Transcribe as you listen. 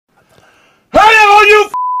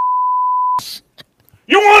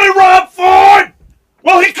You wanted Rob Ford?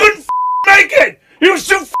 Well, he couldn't make it. He was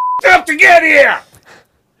too up to get here.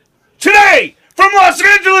 Today, from Los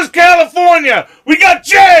Angeles, California, we got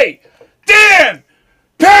Jay, Dan,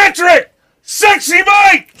 Patrick, Sexy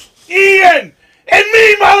Mike, Ian, and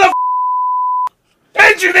me,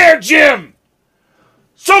 Engineer Jim.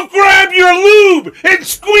 So grab your lube and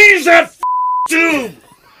squeeze that tube,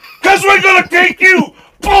 because we're going to take you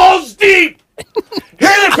balls deep. Hit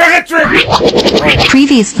it, Patrick.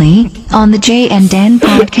 Previously on the Jay and Dan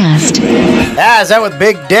podcast. Is that with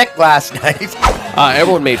Big Dick last night?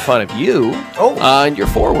 Everyone made fun of you. And you're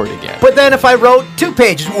forward again. But then if I wrote 2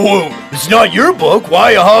 pages, whoa, it's not your book. Why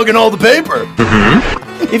are you hogging all the paper?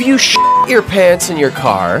 If you your pants in your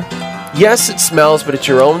car, yes, it smells, but it's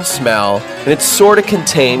your own smell, and it's sort of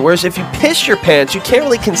contained. Whereas if you piss your pants, you can't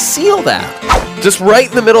really conceal that. Just right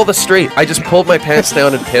in the middle of the street. I just pulled my pants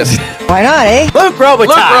down and pissed. Why not, eh? Luke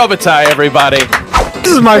Robitaille, everybody.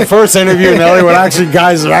 This is my first interview in LA when actually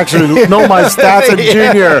guys actually know my stats in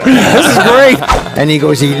junior. This is great. And he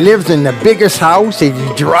goes, he lives in the biggest house and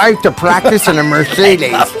he drives to practice in a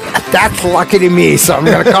Mercedes. That's lucky to me, so I'm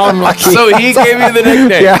going to call him Lucky. So he gave you the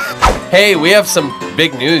nickname. Yeah. Hey, we have some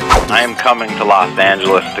big news. I am coming to Los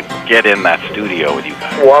Angeles to get in that studio with you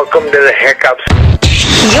guys. Welcome to the hiccups.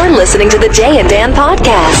 You're listening to the Jay and Dan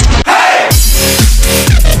podcast. Hey!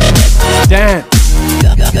 Dan.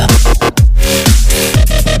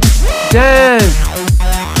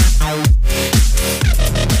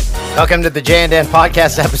 Welcome to the Jay and Dan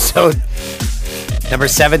podcast episode number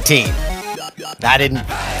 17. I didn't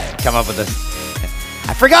come up with this.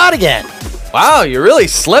 I forgot again. Wow, you're really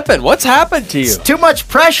slipping. What's happened to you? It's too much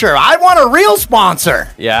pressure. I want a real sponsor.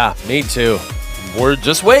 Yeah, me too. We're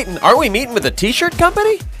just waiting. Aren't we meeting with a t-shirt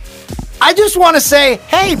company? I just want to say,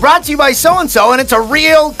 hey, brought to you by so-and-so, and it's a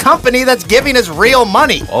real company that's giving us real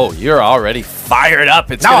money. Oh, you're already fired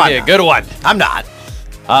up. It's going to be a good one. I'm not.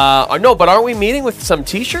 No, but aren't we meeting with some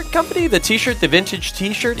t-shirt company? The vintage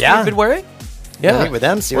t-shirts you've been wearing? Yeah. We'll meet with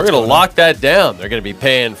them, We're going to lock that down. They're going to be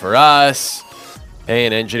paying for us,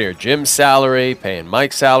 paying Engineer Jim's salary, paying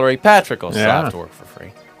Mike's salary. Patrick will still have to work for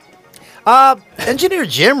free. Engineer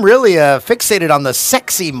Jim really fixated on the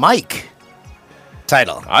Sexy Mike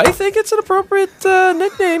title. I think it's an appropriate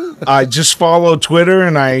nickname. I just follow Twitter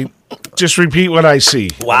and I just repeat what I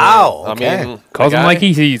see. Wow. Okay. I mean, calls him like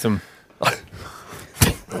he sees him.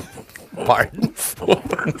 Pardon?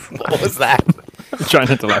 What was that? I'm trying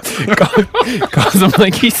not to laugh. Calls him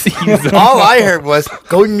like he sees him. All I heard was,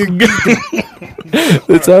 go in your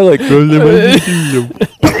It sounded like calls him like he sees him.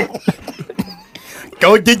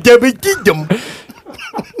 Go to them.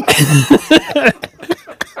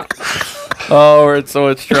 Oh, we're in so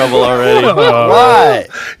much trouble already. Why?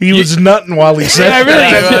 He was nutting while he said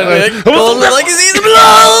that.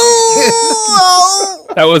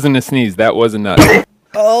 That wasn't a sneeze. That was a nut.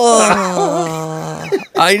 I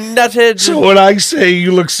nutted. So when I say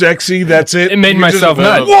you look sexy, that's it? It made You myself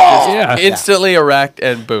just- nut. Whoa! Yeah. Instantly erect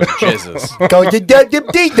and boom, jizzes. Go to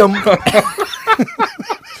them.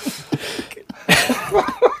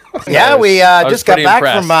 Yeah, we just got back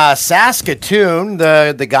from Saskatoon.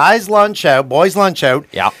 The guys' lunch out, boys' lunch out.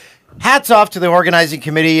 Yeah. Hats off to the organizing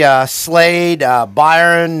committee, Slade,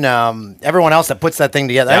 Byron, everyone else that puts that thing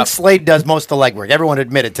together. I think Slade does most of the legwork. Everyone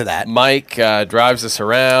admitted to that. Mike drives us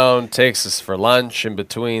around, takes us for lunch in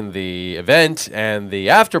between the event and the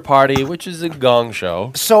after party, which is a gong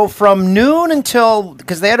show. So from noon until,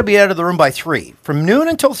 because they had to be out of the room by 3, from noon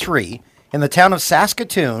until 3 in the town of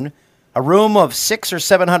Saskatoon, a room of 600 or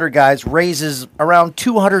 700 guys raises around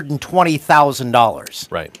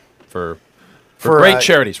 $220,000. Right. For great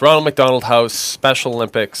charities. Ronald McDonald House, Special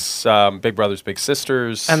Olympics, Big Brothers Big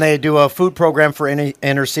Sisters. And they do a food program for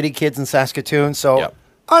inner city kids in Saskatoon. So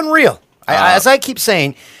unreal. As I keep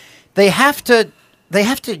saying, they have to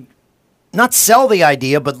not sell the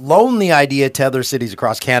idea, but loan the idea to other cities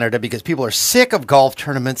across Canada because people are sick of golf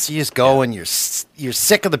tournaments. You just go and you're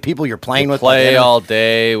sick of the people you're playing with. Play all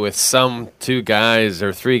day with some 2 guys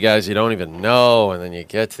or 3 guys you don't even know, and then you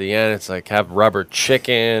get to the end, it's like have rubber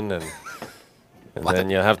chicken, and then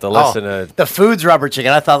you have to listen to the food's rubber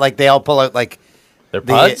chicken. I thought like they all pull out like their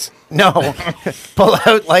puds. No, pull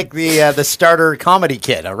out like the starter comedy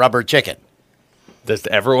kit, a rubber chicken.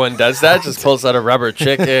 Everyone does that? Just pulls out a rubber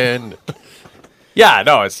chicken. Yeah,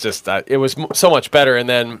 no, it's just it was so much better. And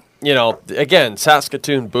then, again,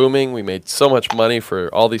 Saskatoon booming. We made so much money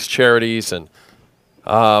for all these charities. And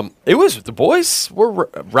the boys were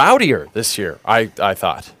rowdier this year, I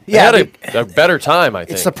thought. They had a better time, I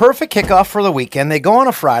think. It's the perfect kickoff for the weekend. They go on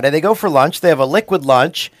a Friday. They go for lunch. They have a liquid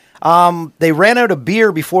lunch. They ran out of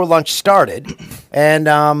beer before lunch started.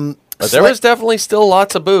 And But there was definitely still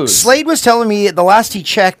lots of booze. Slade was telling me the last he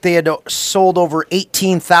checked, they had sold over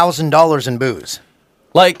 $18,000 in booze.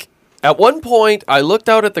 Like, at one point, I looked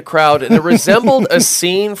out at the crowd, and it resembled a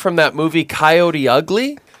scene from that movie Coyote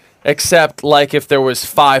Ugly, except like if there was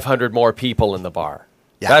 500 more people in the bar.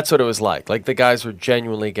 Yeah. That's what it was like. Like, the guys were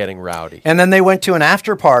genuinely getting rowdy. And then they went to an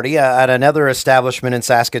after party at another establishment in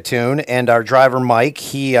Saskatoon, and our driver, Mike,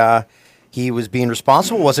 he was being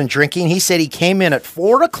responsible, wasn't drinking. He said he came in at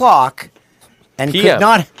 4 o'clock and PM. could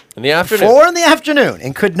not... In the afternoon. 4 in the afternoon,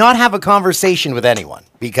 and could not have a conversation with anyone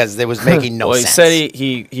because it was making no sense. Well, he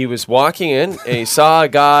said he was walking in, and he saw a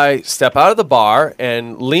guy step out of the bar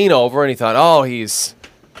and lean over, and he thought, oh, he's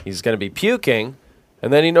going to be puking.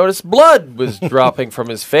 And then he noticed blood was dropping from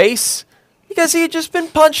his face because he had just been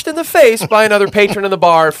punched in the face by another patron in the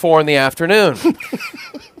bar at 4 in the afternoon.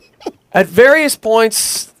 At various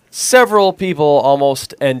points, several people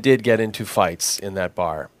almost and did get into fights in that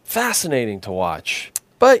bar. Fascinating to watch.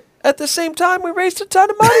 But at the same time, we raised a ton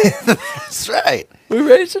of money. That's right. We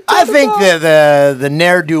raised a ton I of think money. the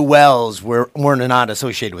ne'er-do-wells were not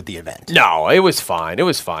associated with the event. No, it was fine. It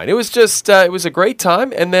was fine. It was just, it was a great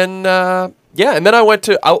time. And then, and then I went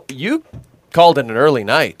to, you called it an early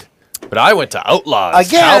night, but I went to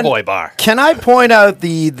Outlaws Cowboy Bar. Can I point out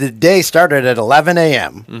the day started at 11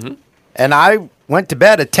 a.m., and I went to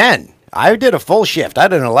bed at 10. I did a full shift. I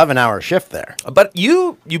did an 11-hour shift there. But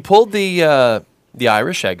you pulled the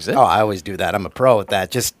Irish exit. Oh, I always do that. I'm a pro at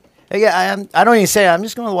that. Just, I don't even say I'm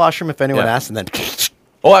just going to the washroom if anyone asks, and then...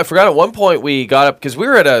 Oh, I forgot at one point we got up, because we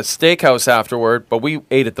were at a steakhouse afterward, but we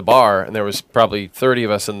ate at the bar, and there was probably 30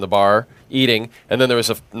 of us in the bar eating, and then there was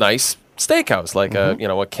a nice steakhouse, like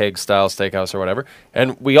a keg-style steakhouse or whatever,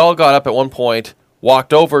 and we all got up at one point,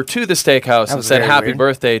 walked over to the steakhouse and said happy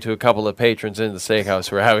birthday to a couple of patrons in the steakhouse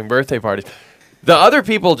who were having birthday parties. The other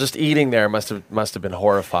people just eating there must have been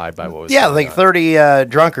horrified by what was going like on. 30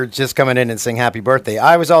 drunkards just coming in and saying happy birthday.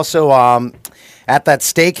 I was also at that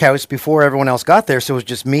steakhouse before everyone else got there, so it was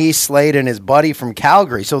just me, Slade, and his buddy from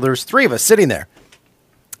Calgary. So there's 3 of us sitting there.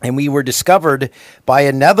 And we were discovered by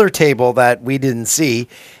another table that we didn't see.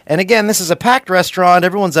 And again, this is a packed restaurant.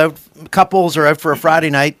 Everyone's out. Couples are out for a Friday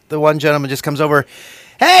night. The one gentleman just comes over.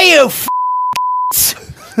 Hey, you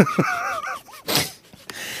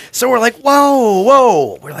So we're like,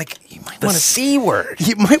 whoa. We're like, you might want to C word.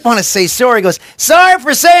 You might want to say sorry. He goes, sorry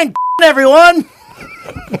for saying everyone.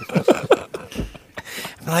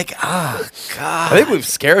 I'm like, oh, God. I think we've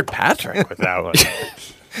scared Patrick with that one.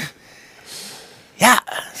 Yeah.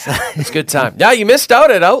 It's a good time. Yeah, you missed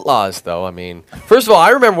out at Outlaws, though. I mean, first of all, I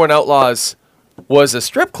remember when Outlaws was a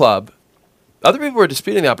strip club. Other people were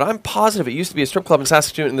disputing that, but I'm positive it used to be a strip club in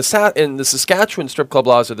Saskatoon. And the Saskatchewan strip club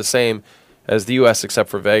laws are the same as the U.S. except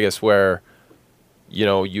for Vegas, where,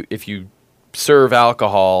 if you serve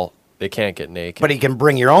alcohol, they can't get naked. But you can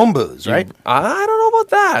bring your own booze, right? I don't know about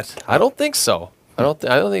that. I don't think so. I don't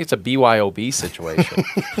think it's a BYOB situation.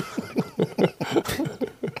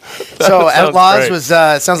 So Outlaws was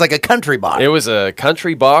sounds like a country bar. It was a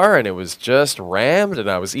country bar, and it was just rammed, and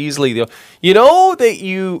I was easily that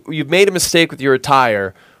you've made a mistake with your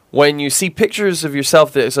attire when you see pictures of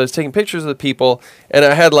yourself. So I was taking pictures of the people, and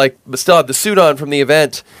I had still had the suit on from the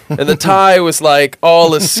event, and the tie was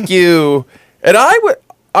all askew, and I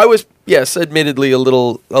was. Yes, admittedly a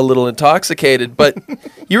little intoxicated, but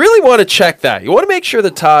you really want to check that. You want to make sure the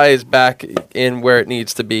tie is back in where it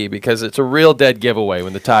needs to be, because it's a real dead giveaway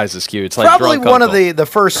when the tie is askew. It's like probably drunk one uncle. of the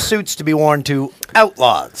first suits to be worn to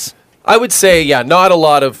Outlaws. I would say, not a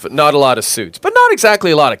lot of suits, but not exactly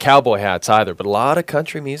a lot of cowboy hats either, but a lot of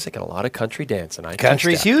country music and a lot of country dancing.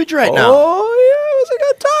 Country's huge right now. Oh yeah, it was a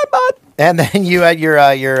good time, bud. And then you had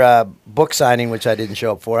your book signing, which I didn't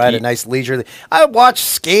show up for. I had a nice leisure. I watched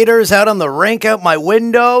skaters out on the rink out my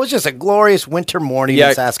window. It was just a glorious winter morning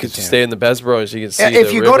in Saskatoon. Stay in the Besbro as you can see.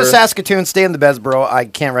 If you river. go to Saskatoon, stay in the Besbro. I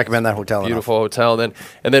can't recommend that hotel Beautiful hotel. And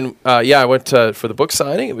then I went for the book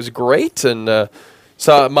signing. It was great. And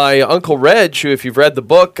saw my Uncle Reg, who, if you've read the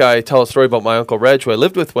book, I tell a story about my Uncle Reg, who I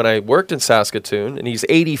lived with when I worked in Saskatoon, and he's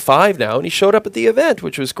 85 now, and he showed up at the event,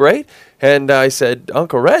 which was great. And I said,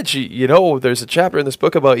 Uncle Reg, there's a chapter in this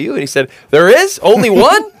book about you. And he said, there is? Only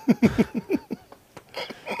one?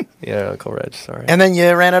 Yeah, Uncle Reg, sorry. And then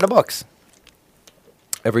you ran out of books.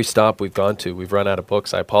 Every stop we've gone to, we've run out of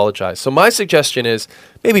books. I apologize. So my suggestion is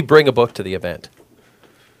maybe bring a book to the event.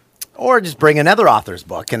 Or just bring another author's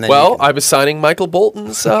book. And then I was signing Michael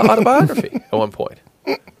Bolton's autobiography at one point,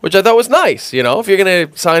 which I thought was nice. If you're going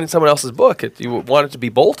to sign someone else's book, you want it to be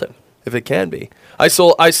Bolton, if it can be.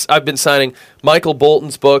 I've been signing Michael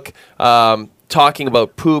Bolton's book, talking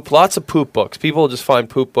about poop, lots of poop books. People just find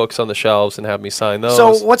poop books on the shelves and have me sign those.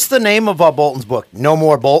 So what's the name of Bolton's book? No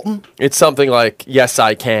More Bolton? It's something like Yes,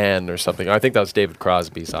 I Can or something. I think that was David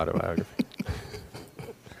Crosby's autobiography.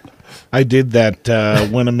 I did that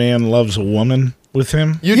When a Man Loves a Woman with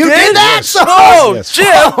him. You did that Yes. song? Oh, Yes. Jim!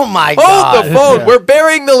 Oh, my God. Hold the phone. We're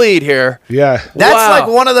burying the lead here. Yeah, That's Wow. like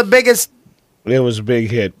one of the biggest, it was a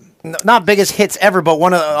big hit. not biggest hits ever, but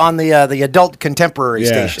one of on the adult contemporary Yeah.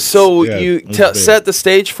 stations. So Yeah, you it was big. set the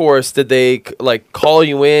stage for us. Did they like call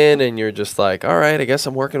you in and you're just like, all right, I guess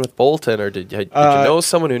I'm working with Bolton, or did you know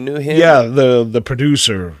someone who knew him? Yeah, the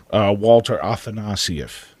producer, Walter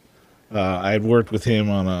Afanasieff. I had worked with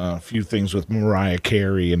him on a few things with Mariah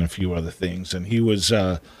Carey and a few other things, and he was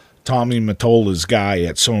Tommy Mottola's guy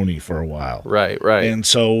at Sony for a while. Right. And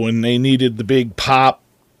so when they needed the big pop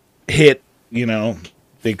hit,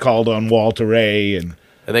 they called on Walter A. And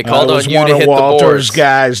they called it on was you one to of hit the Walter's boards.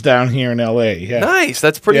 guys down here in L.A. Yeah. Nice.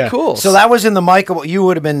 That's pretty Yeah. cool. So that was in the Michael. You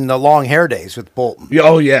would have been in the long hair days with Bolton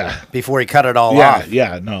Oh, yeah. before he cut it all Yeah, off.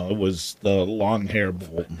 yeah. No, it was the long hair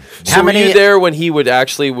Bolton. So How were many- you there when he would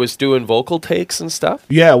actually was doing vocal takes and stuff?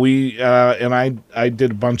 Yeah, we and I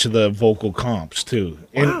did a bunch of the vocal comps too.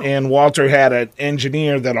 And Walter had an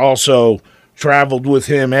engineer that also traveled with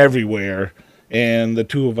him everywhere, and the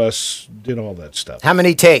two of us did all that stuff. How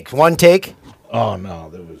many takes? One take? Oh no,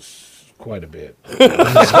 there was quite a bit.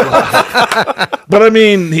 But I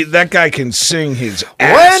mean, that guy can sing his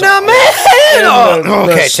ass When a off. man. And Oh,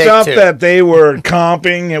 the okay, take stuff two. that they were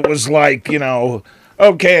comping, it was like,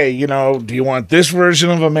 okay, do you want this version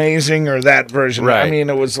of Amazing or that version? Right. I mean,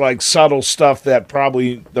 it was like subtle stuff that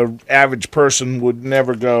probably the average person would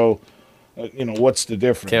never go, what's the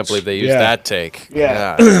difference? Can't believe they used Yeah. that take.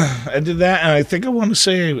 Yeah. I did that, and I think I want to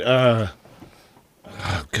say,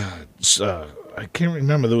 I can't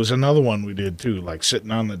remember. There was another one we did too, like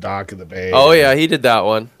sitting on the dock of the bay. Oh yeah, he did that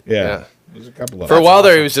one. Yeah. There's a couple of For a while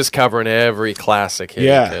there, he was just covering every classic hit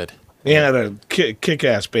Yeah. he could. He had a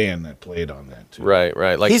kick-ass band that played on that too.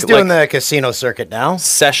 Right. Like He's doing like the casino circuit now.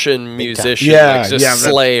 session musician, Yeah, like just yeah, the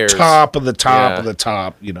slayers. top of the top Yeah. of the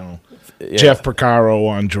top. Yeah. Jeff Porcaro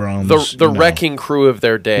on drums. the wrecking crew of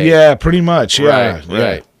their day. Yeah, pretty much. Yeah,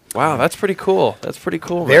 Right. Wow, that's pretty cool. That's pretty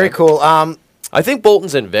cool. Very man. cool. I think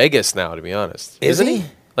Bolton's in Vegas now, to be honest. Is Isn't he?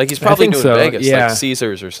 Like he's probably think doing so, Vegas, yeah. like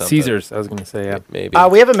Caesars or something. Caesars, I was going to say, yeah. Maybe.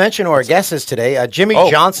 We haven't mentioned who our guest is today. Jimmy Oh.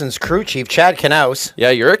 Johnson's crew chief, Chad Knaus.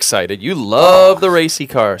 Yeah, you're excited. You love the racy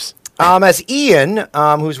cars. As Ian,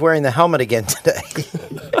 who's wearing the helmet again today,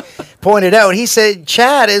 pointed out, he said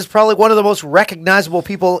Chad is probably one of the most recognizable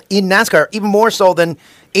people in NASCAR, even more so than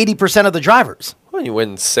 80% of the drivers. Well, you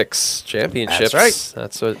win 6 championships. That's right.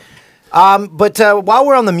 That's what. But while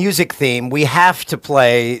we're on the music theme, we have to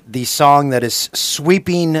play the song that is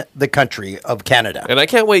sweeping the country of Canada. And I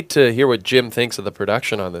can't wait to hear what Jim thinks of the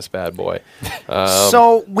production on this bad boy.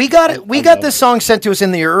 So we got this song sent to us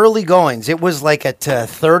in the early goings. It was like at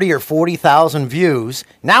 30 or 40,000 views.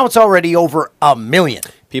 Now it's already over 1 million.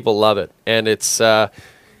 People love it. And it's,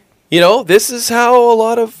 this is how a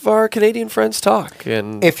lot of our Canadian friends talk.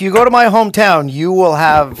 And If you go to my hometown, you will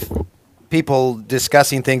have people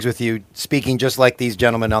discussing things with you, speaking just like these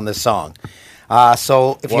gentlemen on this song.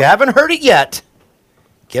 So if you haven't heard it yet,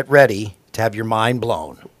 get ready to have your mind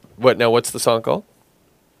blown. what's the song called?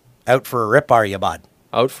 Out for a rip, are you, bud?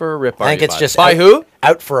 Out for a Rip. I think it's just by out, who?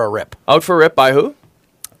 Out for a rip. Out for a Rip by who?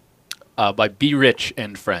 By Be Rich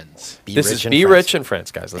and Friends. This is and Be Friends. Rich and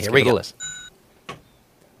Friends, guys. Let's Here give we it a go. listen.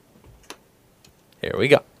 Here we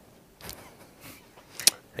go.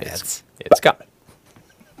 It's got it.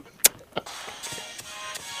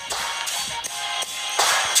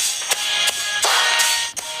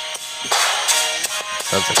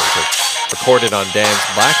 Sounds like it was recorded on Dan's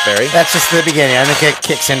BlackBerry. That's just the beginning. I think it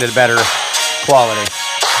kicks into the better quality.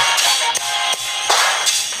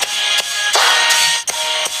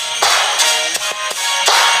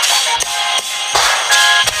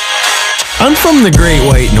 I'm from the Great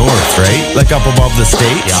White North, right? Like up above the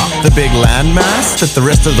States? Yeah. The big landmass that the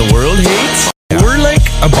rest of the world hates? Yeah. We're like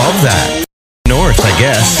above that. North, I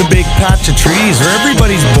guess. The big patch of trees where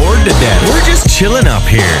everybody's bored to death. We're just chilling up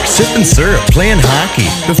here, sipping syrup, playing hockey.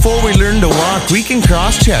 Before we learn to walk, we can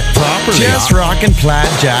cross-check properly. Just rocking plaid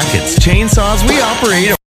jackets, chainsaws, we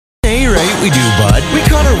operate. Hey, right, we do, bud. We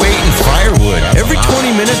cut our weight in firewood every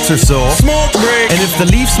 20 minutes or so. Smoke break. And if the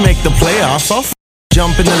Leafs make the playoffs, I'll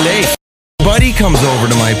jump in the lake. Buddy comes over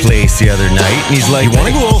to my place the other night and he's like, "You want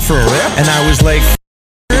to go out for a rip?" And I was like,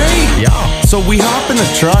 "Great, yeah." So we hop in the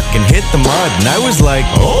truck and hit the mud and I was like,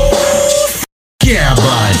 "Oh, yeah,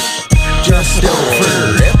 bud. Just out for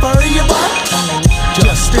a rip, are you, bud?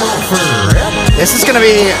 Just out for a rip." This is going to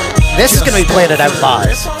be This is going to be played at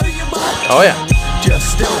Outlaws. Oh, yeah.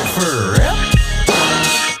 Just still for rip.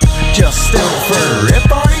 Just still for rip,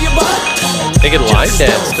 are you, bud? They can line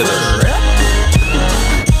dance to this.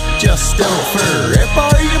 Just still for rip,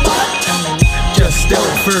 are you, bud? Just still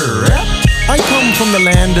for rip. I come from the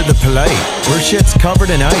land of the polite, where shit's covered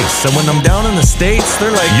in ice. So when I'm down in the States, they're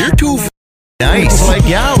like, you're too nice. Like,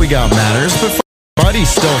 yeah, we got manners, but buddies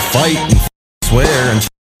still fight and swear and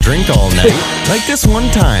drink all night. Like this one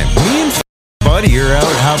time, me and Buddy are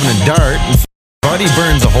out having a dart, and Buddy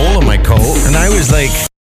burns a hole in my coat, and I was like,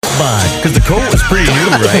 bud, because the coat was pretty new,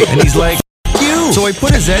 right? And he's like, you. So I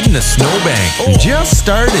put his head in a snowbank and just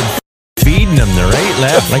started feeding him the right,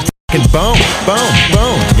 left, like fucking boom, boom,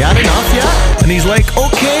 boom. Got enough yet? And he's like,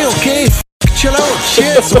 okay, chill out,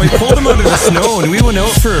 shit. So I pulled him out of the snow, and we went out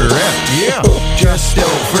for a rip. Yeah, just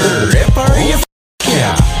still for a rip, are you?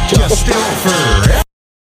 Yeah, just still for a rip.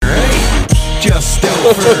 Right? Just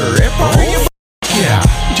still for a rip, are you? Yeah,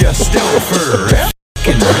 just still for a rip.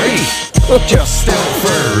 Right? Just still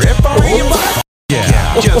for a rip, are you?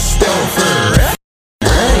 Yeah, just still for a rip.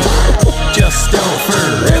 Right? Just still for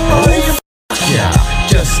a rip, are you? Yeah,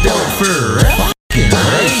 just still for a rip.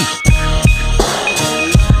 Right?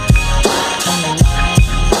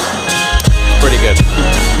 Pretty good.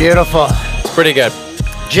 Beautiful. Pretty good.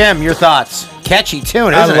 Jim, your thoughts? Catchy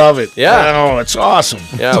tune, I isn't love it. Yeah. Oh, it's awesome.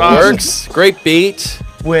 Yeah, It's it awesome. works. Great beat.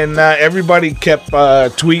 When everybody kept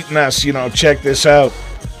tweeting us, check this out.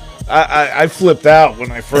 I flipped out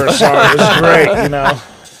when I first saw it. It was great,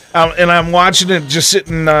 and I'm watching it just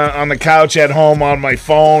sitting on the couch at home on my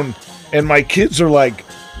phone, and my kids are like,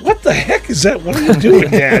 "What the heck is that? What are you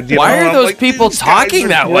doing, Dad?" Why are I'm those like, people "These guys talking are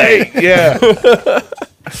that great." way? Yeah.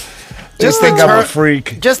 Just think I'm a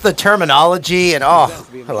freak. Just the terminology and I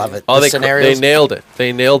love it. Oh, the they scenarios. nailed it.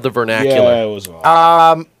 They nailed the vernacular. Yeah, it was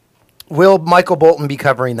awesome. Will Michael Bolton be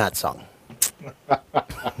covering that song?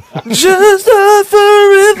 Just a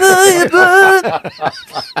forever,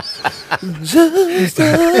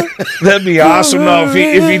 That'd be awesome, though,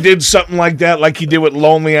 if he did something like that, like he did with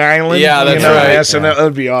Lonely Island. Yeah, that's right. SNL,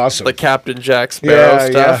 that'd be awesome. The Captain Jack Sparrow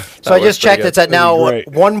Yeah, stuff. So I That was just checked. pretty It's at That'd now be great.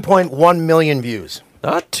 1.1 million views. good.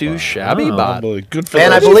 Not too shabby, bud. Unbelievable. Good for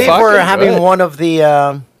And I those. believe fucking we're having good. one of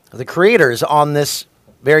the creators on this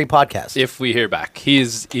very podcast. If we hear back,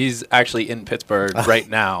 he's actually in Pittsburgh right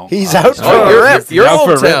now. He's out for Oh, a rip. your Out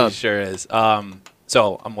for a rip. He hometown. sure is.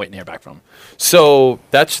 So I'm waiting to hear back from him. So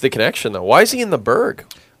that's the connection, though. Why is he in the Berg?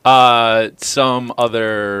 Some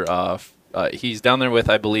other. He's down there with,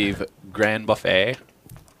 I believe, Grand Buffet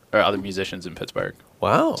or other musicians in Pittsburgh.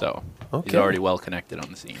 Wow. So he's Okay. already well connected on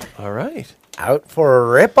the scene. All right. Out for a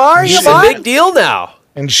rip, are you, He's a bud? big deal now.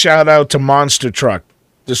 And shout out to Monster Truck.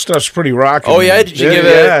 This stuff's pretty rocking. Oh yeah, man. did you give I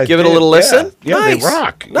it a did. little listen? Yeah, nice. they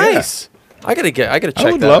rock. Yeah. Nice. I gotta check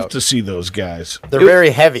I would that love out. to see those guys. They're very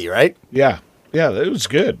heavy, right? Yeah, it was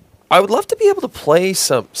good. I would love to be able to play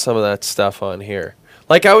some of that stuff on here.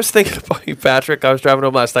 Like I was thinking about you, Patrick. I was driving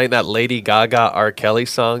home last night, and that Lady Gaga R. Kelly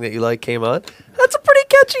song that you like came on. That's a pretty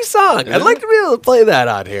catchy song. I'd like to be able to play that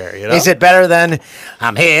on here. You know? Is it better than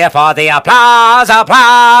I'm here for the applause,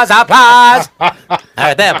 applause, applause?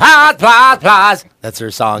 The applause. That's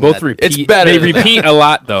her song. Both that- repeat. It's better They than repeat a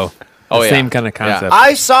lot though. Oh, The yeah. same kind of concept.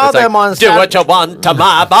 I saw It's like, them on do what you want to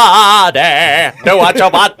my body. Do what you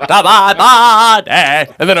want to my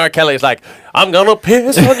body. And then R. Kelly's like, I'm gonna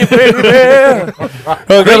piss on you, baby.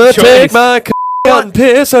 I'm gonna take my and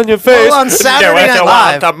piss on your face. Well, on Saturday do what Night you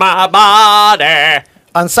Live. want to my body.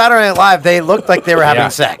 On Saturday Night Live, they looked like they were having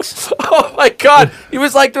sex. Oh my God. He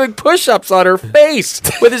was like doing push-ups on her face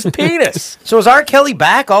with his penis. So is R. Kelly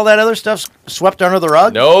back? All that other stuff swept under the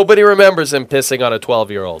rug? Nobody remembers him pissing on a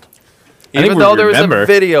 12-year-old. I think Even we though there was a remember.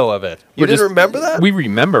 video of it. You We're didn't just- remember that? We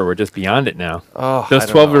remember. We're just beyond it now. Oh, Those I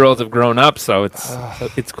don't know. 12-year-olds have grown up, so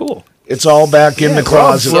it's cool. It's all back in the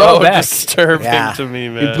closet. So back. disturbing Yeah. to me,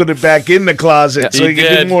 You man. put it back in the closet so He you can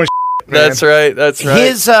do did. more. Man. That's right. That's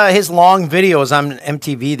right. His long videos on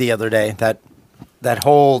MTV the other day, that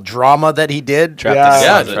whole drama that he did. Trapped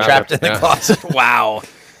Yeah. in the Yeah, Trapped in the yeah. closet. Wow.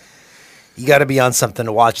 You got to be on something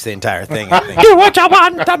to watch the entire thing, I think. Do what you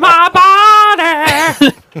want to my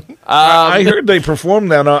body. I heard they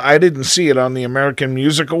performed that. I didn't see it on the American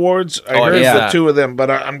Music Awards. I Oh, heard yeah. the two of them, but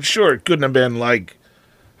I'm sure it couldn't have been like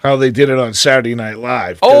how they did it on Saturday Night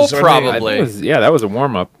Live. Oh, 'Cause, I mean, probably. That was a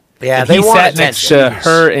warm-up. Yeah, And they he want sat next attention. to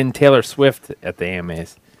her and Taylor Swift at the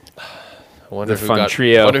AMAs. I wonder The who fun got,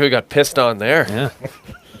 trio. wonder who got pissed on there. Yeah.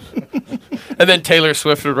 And then Taylor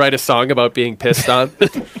Swift would write a song about being pissed on.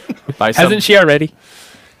 By some- Hasn't she already?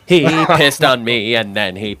 He pissed on me, and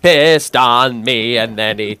then he pissed on me, and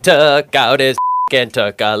then he took out his and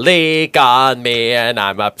took a leak on me, and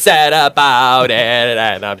I'm upset about it,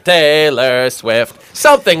 and I'm Taylor Swift.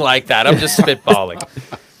 Something like that. I'm just spitballing.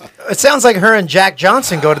 It sounds like her and Jack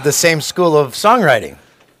Johnson go to the same school of songwriting.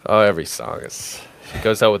 Oh, every song is. She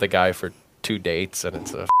goes out with a guy for 2 dates, and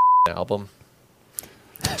it's a album.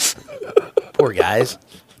 Poor guys.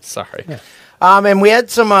 Sorry. Yeah. And we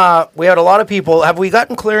had we had a lot of people. Have we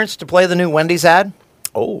gotten clearance to play the new Wendy's ad?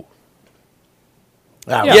 Oh.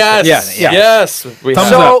 Yes.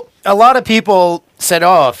 So a lot of people said,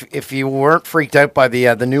 "Oh, if you weren't freaked out by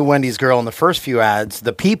the new Wendy's girl in the first few ads,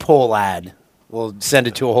 the peephole ad will send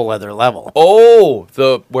it to a whole other level." Oh,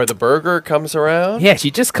 where the burger comes around. Yeah,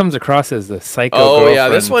 she just comes across as the psycho. Oh girlfriend. yeah,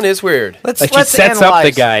 this one is weird. Let's sets analyze. Up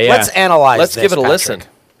the guy. Yeah. Let's analyze. Let's this, give it a Patrick. listen.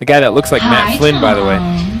 The guy that looks like Matt Flynn, by the way.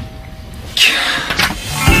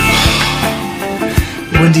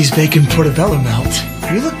 Wendy's bacon portobello melt.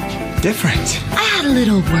 You look different. I had a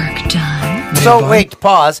little work done. So wait,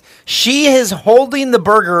 pause. She is holding the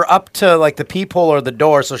burger up to like the peephole or the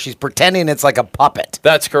door, so she's pretending it's like a puppet.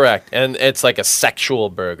 That's correct, and it's like a sexual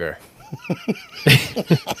burger.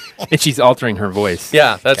 And she's altering her voice.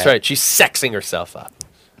 Yeah, that's right. She's sexing herself up.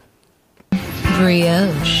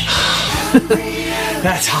 Brioche.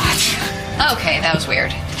 That's hot. Okay, that was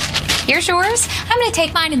weird. Here's yours. I'm going to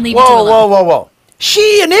take mine and leave Whoa, it to alone. whoa.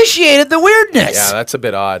 She initiated the weirdness. Yeah, that's a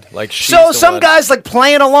bit odd. Like so some guy's like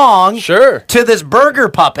playing along to this burger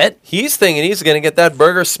puppet. He's thinking he's going to get that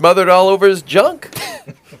burger smothered all over his junk.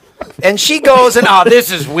 And she goes and, oh,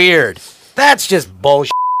 this is weird. That's just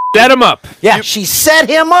bullshit. Set him up. Yeah, she set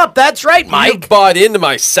him up. That's right, Mike. You bought into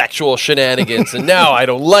my sexual shenanigans, and now I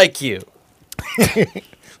don't like you.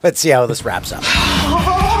 Let's see how this wraps up.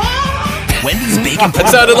 Wendy's bacon. That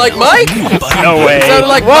sounded like Mike. No way. It sounded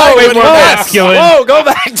like Whoa, Mike wait, when he whoa, nuts. masculine. Whoa, go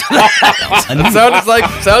back to that. It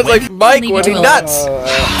sounds like Mike when he nuts.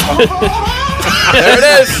 There it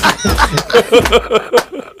is.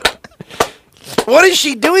 What is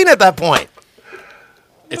she doing at that point?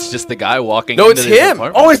 It's just the guy walking. No, into it's his him.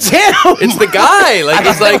 apartment. Oh, it's him. It's the guy. Like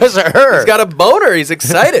he's like it was her. He's got a boner. He's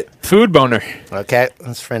excited. Food boner. Okay,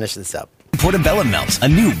 let's finish this up. Portobello melts, a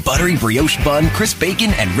new buttery brioche bun, crisp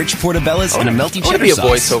bacon, and rich portobellos in a melty I want to cheddar be a sauce.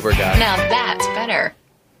 voiceover guy. Now that's better.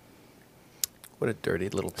 What a dirty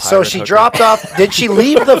little pirate So she hooker. dropped off. Did she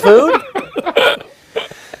leave the food?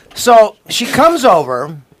 So she comes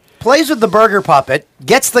over, plays with the burger puppet,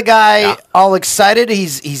 gets the guy all excited.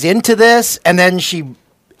 He's into this, and then she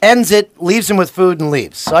ends it, leaves him with food, and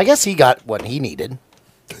leaves. So I guess he got what he needed.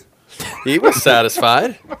 He was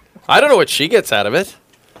satisfied. I don't know what she gets out of it.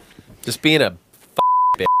 Just being a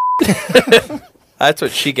bitch. That's what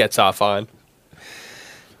she gets off on.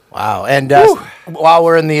 Wow. And while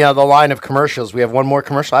we're in the line of commercials, we have one more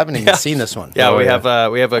commercial. I haven't even seen this one. Yeah, we have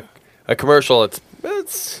a commercial. It's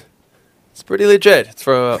pretty legit. It's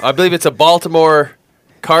from I believe it's a Baltimore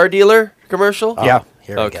car dealer commercial. Yeah.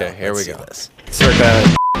 Here we go. Okay, here we Let's go. see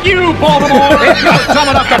this. You, Baltimore, if you're dumb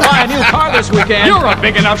enough to buy a new car this weekend, you're a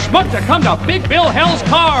big enough schmuck to come to Big Bill Hell's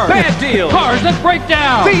Cars. Bad deal. Cars that break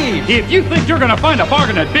down. Thieves. If you think you're going to find a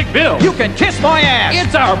bargain at Big Bill, you can kiss my ass.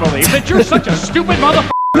 It's our belief that you're such a stupid motherfucker.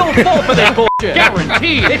 You'll fall for this bullshit.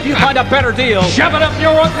 Guaranteed. If you find a better deal, shove it up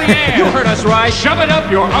your ugly ass. You heard us right. Shove it up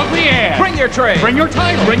your ugly ass. Bring your tray. Bring your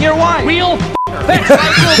title. Bring your wife. We'll That's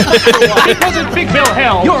right. Because at Big Bill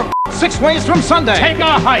Hell, you're 6 ways from Sunday. Take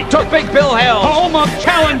a hike to Big Bill Hell, home of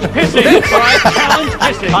challenge pissing. That's right, challenge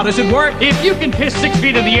pissing. How does it work? If you can piss 6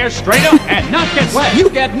 feet in the air straight up and not get wet, you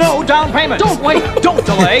get no down payment. Don't wait. Don't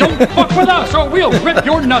delay. Don't fuck with us or we'll rip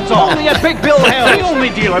your nuts off. Only at Big Bill Hell, the only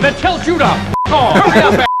dealer that tells you to f*** off. Hurry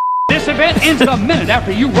up. This event ends the minute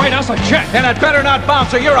after you write us a check. And it better not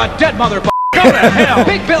bounce or you're a dead motherfucker. Go to hell.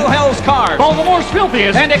 Big Bill Hell's Cars. Baltimore's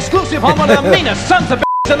filthiest and exclusive home of the meanest sons of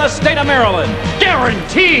in the state of Maryland.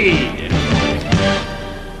 Guaranteed.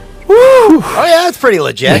 Woo! Oh yeah, that's pretty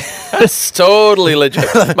legit. That's totally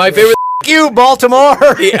legit. My favorite. You, Baltimore.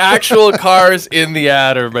 The actual cars in the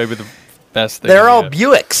ad are maybe the best thing. They're all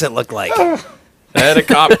Buicks, it looked like. And a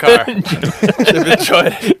cop car. Jim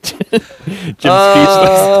enjoyed it.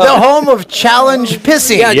 The home of challenge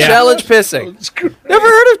pissing. Yeah, challenge pissing. Never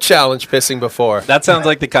heard of challenge pissing before. That sounds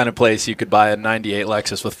like the kind of place you could buy a 98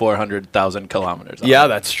 Lexus with 400,000 kilometers on Yeah, it.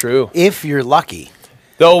 that's true. If you're lucky.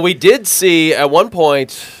 Though we did see at one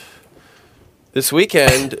point this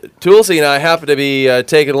weekend, Toolsy and I happened to be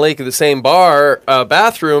taking a leak in the same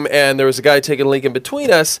bathroom, and there was a guy taking a leak in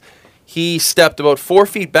between us. He stepped about 4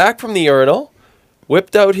 feet back from the urinal,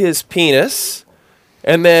 whipped out his penis,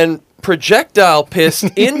 and then projectile pissed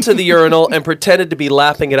into the urinal and pretended to be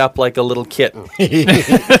lapping it up like a little kitten.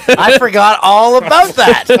 I forgot all about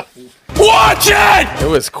that. Watch it! It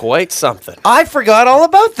was quite something. I forgot all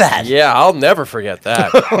about that. Yeah, I'll never forget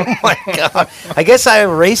that. Oh my God. I guess I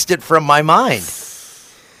erased it from my mind.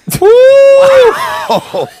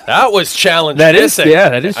 Wow. That was challenge That pissing.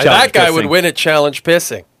 that is challenge That guy would pissing. win at challenge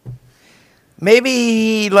pissing. Maybe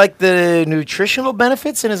he liked the nutritional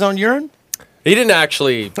benefits in his own urine? He didn't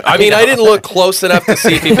actually. I mean, I didn't look close enough to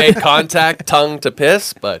see if he made contact, tongue to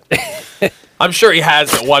piss, but I'm sure he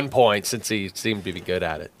has at one point since he seemed to be good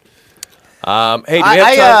at it. Hey, do we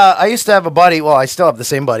have time? I used to have a buddy. Well, I still have the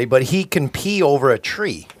same buddy, but he can pee over a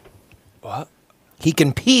tree. What? He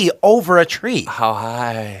can pee over a tree. How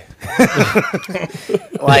high?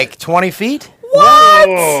 Like 20 feet? What?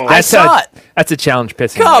 I saw it. That's a challenge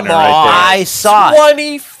pissing. Come winner right there. I saw it.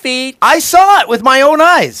 20 feet. I saw it with my own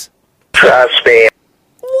eyes. Trust me.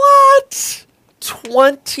 What?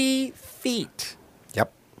 20 feet.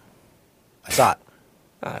 Yep. I saw it.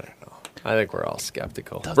 I don't know. I think we're all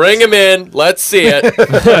skeptical. Bring him in. Let's see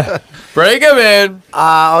it. Bring him in.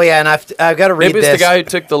 Oh yeah, and I've got to read Maybe it's this. the guy who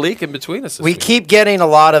took the leak in between us. We keep getting a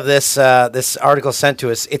lot of this this article sent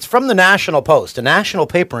to us. It's from the National Post, a national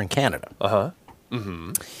paper in Canada. Uh-huh.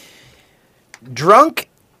 Mm-hmm. Drunk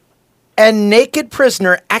and naked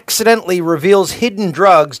prisoner accidentally reveals hidden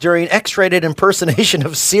drugs during X-rated impersonation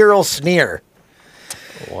of Cyril Sneer.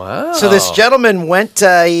 Wow. So this gentleman went,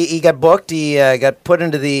 he got booked, he got put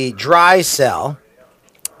into the dry cell,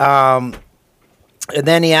 and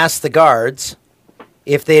then he asked the guards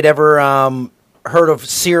if they'd ever heard of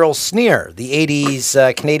Cyril Sneer, the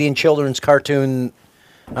 80s Canadian children's cartoon.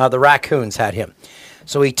 The raccoons had him.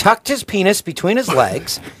 So he tucked his penis between his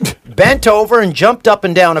legs, bent over, and jumped up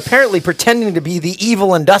and down, apparently pretending to be the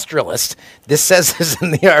evil industrialist. This says this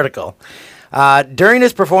in the article. During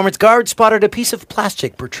his performance, guards spotted a piece of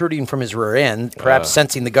plastic protruding from his rear end. Perhaps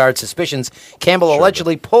sensing the guards' suspicions, Campbell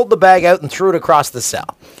allegedly pulled the bag out and threw it across the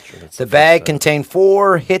cell. The bag contained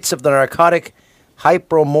 4 hits of the narcotic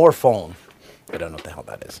hypromorphone. I don't know what the hell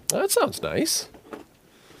that is. That sounds nice.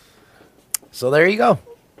 So there you go.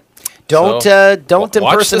 Don't watch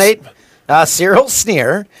impersonate Cyril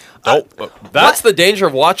Sneer. That's the danger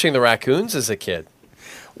of watching the raccoons as a kid.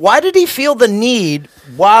 Why did he feel the need,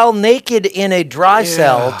 while naked in a dry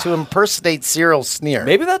cell, to impersonate Cyril Sneer?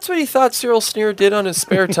 Maybe that's what he thought Cyril Sneer did on his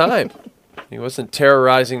spare time. He wasn't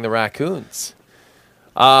terrorizing the raccoons.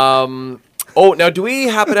 Now do we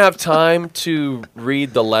happen to have time to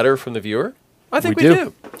read the letter from the viewer? I think we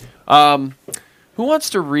do. Who wants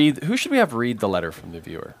to read? Who should we have read the letter from the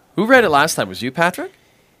viewer? Who read it last time? Was you, Patrick?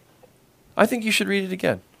 I think you should read it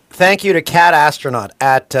again. Thank you to Cat Astronaut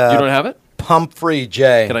at You don't have it? Pumphrey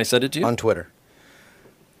J. Can I send it to you? On Twitter.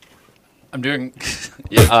 I'm doing.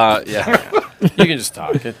 Yeah. You can just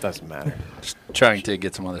talk. It doesn't matter. Just trying to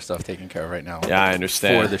get some other stuff taken care of right now. Yeah, I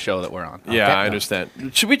understand. For the show that we're on. Yeah, Okay. I understand.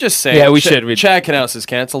 Should we just say? Yeah, we should. Chad Knaus is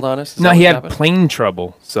canceled on us. Is No, that he what's had happening? plane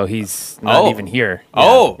trouble, so he's not even here.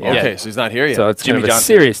 Oh, Yeah. okay. So he's not here yet. So it's Jimmy kind of a Johnson.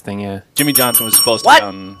 serious thing, yeah. Jimmy Johnson was supposed to be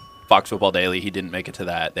on Fox Football Daily. He didn't make it to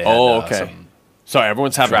that. They had, okay. some So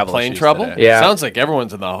everyone's having travel plane issues trouble? today. Yeah. Sounds like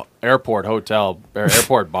everyone's in the airport hotel or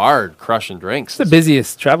airport bar crushing drinks. It's the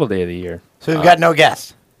busiest travel day of the year. So we've got no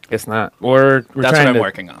guests. It's not. We're That's trying what I'm to,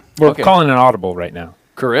 working on. We're Okay. calling an audible right now.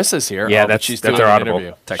 Carissa's here. Yeah, but that's- she's that's doing our an audible.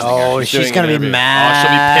 interview. Oh, she's doing going to an be interview. mad. Oh,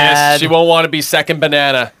 she'll be pissed. She won't want to be second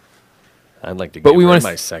banana. I'd like to But give we her wanna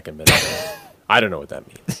my second banana. I don't know what that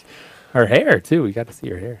means. Her hair, too. We got to see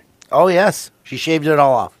her hair. Oh, yes. She shaved it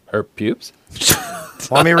all off. Her pubes?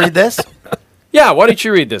 Want me to read this? Yeah, why don't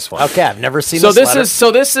you read this one? Okay, I've never seen So this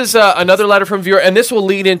letter. this is another letter from viewer, and this will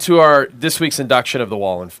lead into our this week's induction of the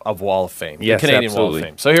Wall of Fame, Yes, the Canadian Wall absolutely. of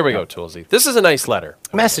Fame. So here we go, Toolsy. This is a nice letter.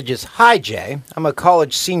 Messages. Hi, Jay. I'm a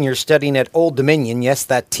college senior studying at Old Dominion. Yes,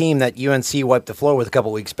 that team that UNC wiped the floor with a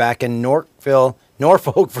couple weeks back in Norfolk,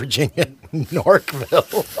 Virginia.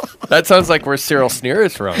 Norkville. That sounds like where Cyril Sneer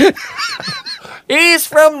is from. He's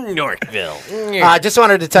from Norkville. I just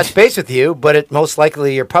wanted to touch base with you, but it most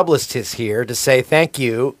likely your publicist is here to say thank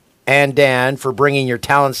you and Dan for bringing your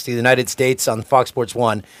talents to the United States on Fox Sports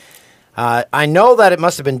 1. I know that it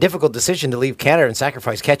must have been a difficult decision to leave Canada and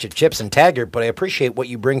sacrifice ketchup, chips, and Taggart, but I appreciate what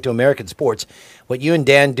you bring to American sports. What you and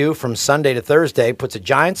Dan do from Sunday to Thursday puts a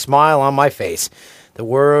giant smile on my face. The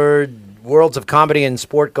worlds of comedy and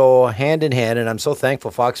sport go hand in hand, and I'm so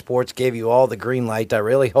thankful Fox Sports gave you all the green light. I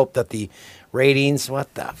really hope that the ratings, I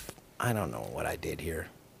don't know what I did here.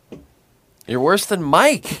 You're worse than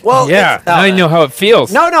Mike. Well, Yeah, now you know how it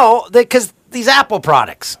feels. No, because these Apple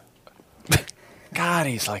products. God,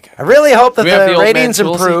 he's like... I really hope that Do we have the the old man ratings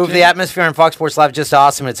Toolsy, improve. too? The atmosphere on Fox Sports Live is just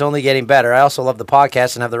awesome. It's only getting better. I also love the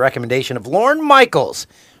podcast and have the recommendation of Lorne Michaels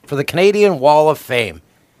for the Canadian Wall of Fame.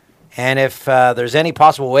 And if there's any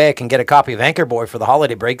possible way I can get a copy of Anchor Boy for the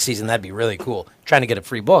holiday break season, that'd be really cool. Trying to get a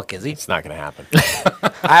free book, is he? It's not going to happen.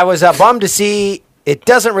 I was bummed to see it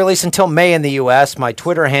doesn't release until May in the U.S. My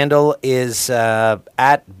Twitter handle is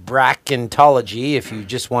at Brackentology if you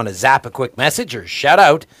just want to zap a quick message or shout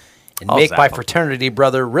out and make my fraternity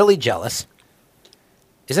brother really jealous.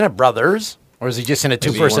 Isn't it brothers? Or is he just in a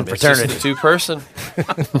two-person fraternity? It's just a two-person.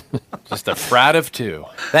 Just a frat of two.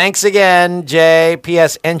 Thanks again, Jay.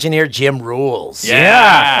 P.S. Engineer Jim rules.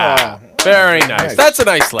 Yeah. Very nice. That's a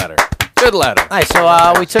nice letter. Good letter. Nice.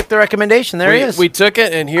 So we took the recommendation. There he is. We took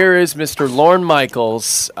it, and here is Mr. Lorne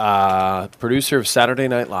Michaels, producer of Saturday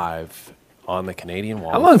Night Live on the Canadian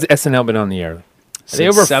Wall. How long has SNL been on the air?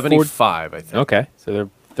 Since 75, I think. Okay, so they're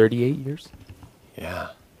 38 years? Yeah.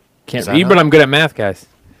 Can't read, but I'm good at math, guys.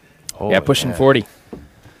 Oh, yeah, pushing 40.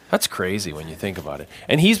 That's crazy when you think about it.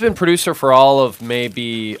 And he's been producer for all of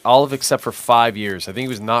except for 5 years. I think he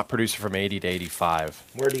was not producer from 80 to 85.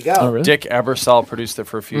 Where'd he go? Oh, really? Dick Ebersol produced it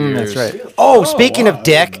for a few years. That's right. Oh, speaking of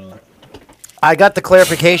Dick, I got the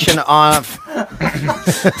clarification on...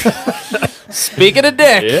 Speaking of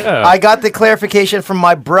Dick. Yeah. I got the clarification from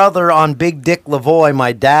my brother on Big Dick Lavoie,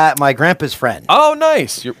 my grandpa's friend. Oh,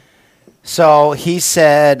 nice. So he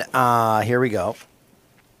said, here we go.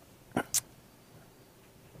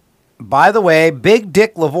 By the way, Big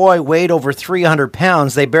Dick Lavoie weighed over 300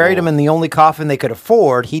 pounds. They buried him in the only coffin they could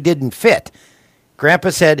afford. He didn't fit. Grandpa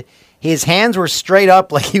said his hands were straight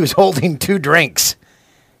up like he was holding 2 drinks.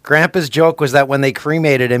 Grandpa's joke was that when they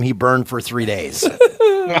cremated him, he burned for 3 days.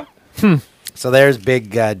 So there's Big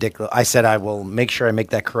Dick. I said I will make sure I make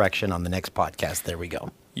that correction on the next podcast. There we go.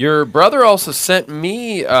 Your brother also sent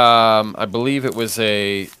me, I believe it was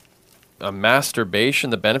a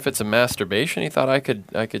masturbation, the benefits of masturbation. He thought I could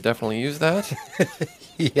definitely use that.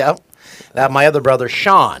 Yep. My other brother,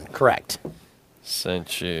 Sean, correct.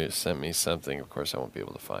 Sent me something. Of course, I won't be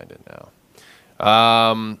able to find it now.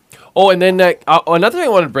 And then another thing I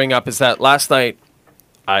wanted to bring up is that last night,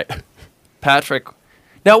 Patrick.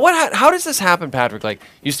 Now, how does this happen, Patrick? Like,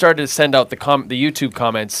 you started to send out the YouTube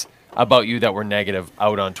comments about you that were negative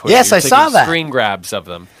out on Twitter. Yes, I saw that. Screen grabs of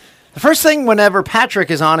them. The first thing, whenever Patrick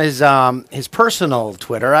is on his personal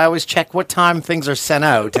Twitter, I always check what time things are sent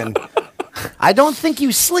out, and I don't think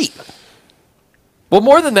you sleep. Well,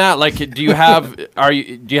 more than that, like, do you have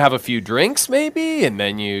a few drinks maybe, and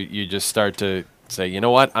then you just start to say, you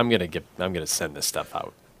know what, I'm gonna send this stuff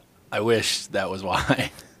out. I wish that was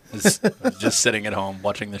why. Just sitting at home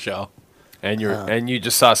watching the show. And you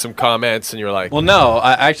just saw some comments and you're like, well, no,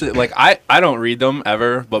 I don't read them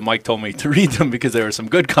ever, but Mike told me to read them because there were some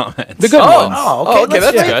good comments. The good ones. Oh, okay,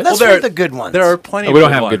 that's good. Let's read the good ones. There are plenty of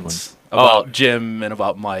good ones about Jim and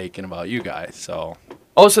about Mike and about you guys. So.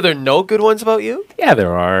 Oh, so there are no good ones about you? Yeah,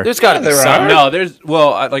 there are. There's got to be some. No,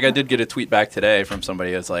 I did get a tweet back today from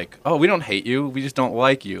somebody that's like, oh, we don't hate you, we just don't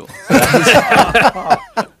like you.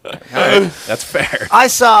 That's fair. I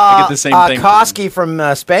saw get the same thing Koski from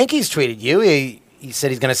Spanky's tweeted you. He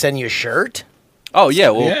said he's going to send you a shirt. Oh, yeah,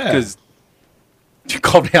 well, because you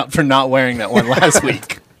called me out for not wearing that one last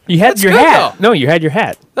week. You had your hat. No, you had your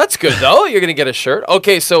hat. That's good, though. You're going to get a shirt.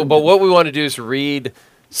 Okay, but what we want to do is read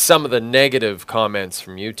some of the negative comments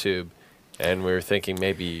from YouTube, and we were thinking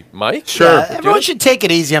maybe Mike? Sure. Yeah, everyone should take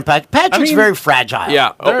it easy on Patrick. Patrick's very fragile.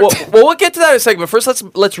 Yeah. We'll get to that in a second, but first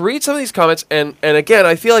let's read some of these comments, and again,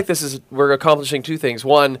 I feel like we're accomplishing 2 things.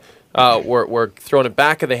 One, we're throwing it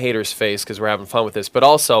back in the haters' face because we're having fun with this, but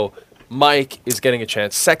also Mike is getting a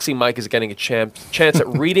chance. Sexy Mike is getting a chance at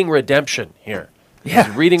reading Redemption here. Yeah.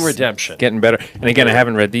 He's reading Redemption. Getting better. And again, I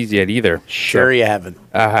haven't read these yet either. Sure you haven't.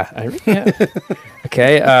 I really have.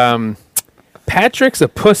 Okay. Patrick's a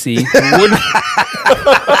pussy who wouldn't...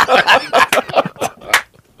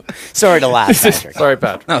 Sorry to laugh, Patrick. Sorry,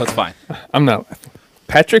 Patrick. No, it's fine. I'm not laughing.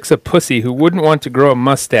 Patrick's a pussy who wouldn't want to grow a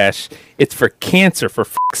mustache. It's for cancer, for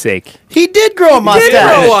fuck's sake. He did grow a mustache. He did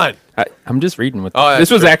grow one. I'm just reading with this.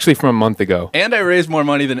 This was actually from a month ago. And I raised more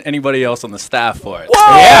money than anybody else on the staff for it.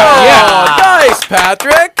 Whoa! Yeah. Nice,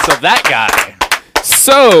 Patrick. So that guy.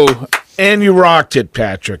 So... And you rocked it,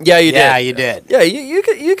 Patrick. Yeah, you did. Yeah, you did. Yeah, you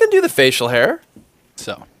can do the facial hair.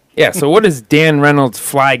 So. Yeah, so what does Dan Reynolds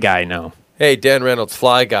Fly Guy know? Hey, Dan Reynolds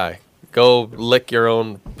Fly Guy. Go lick your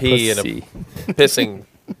own pee in a pissing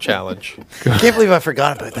challenge. Can't believe I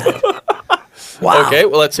forgot about that. Wow. Okay,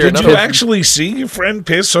 well, let's hear Did you actually see your friend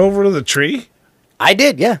piss over the tree? I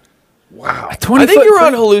did, yeah. Wow. I think you were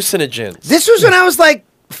on hallucinogens. This was when I was like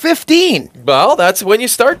 15. Well, that's when you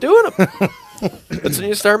start doing them. That's when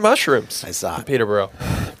you start mushrooms. I saw it. Peterborough.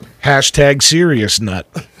 # serious nut.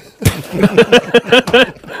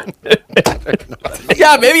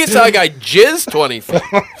 Yeah, maybe you saw a guy jizz 20 feet.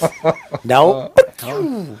 No.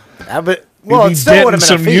 But well, He'd it be still would denting have been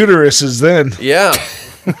some a feat. uteruses then. Yeah.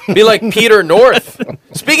 Be like Peter North.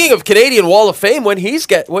 Speaking of Canadian Wall of Fame, when's he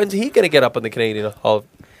going to get up in the Canadian Hall of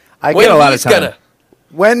I get a lot of time.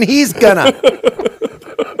 When he's gonna.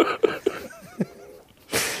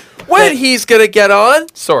 When he's going to get on?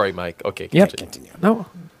 Sorry, Mike. Okay, continue. No,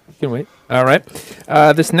 you can wait. All right.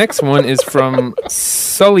 This next one is from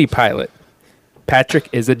Sully Pilot. Patrick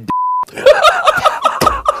is a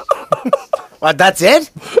Well, that's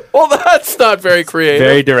it? Well, that's not very creative.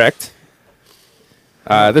 Very direct.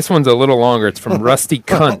 This one's a little longer. It's from Rusty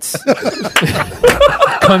Kuntz.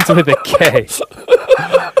 Kuntz with a K.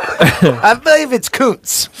 I believe it's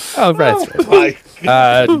Kuntz. Oh, right.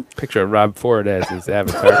 Picture of Rob Ford as his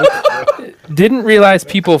avatar. Didn't realize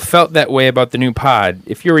people felt that way about the new pod.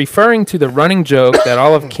 If you're referring to the running joke that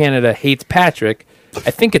all of Canada hates Patrick,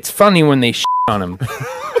 I think it's funny when they on him.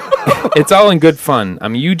 It's all in good fun.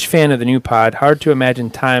 I'm a huge fan of the new pod. Hard to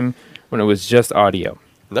imagine time when it was just audio.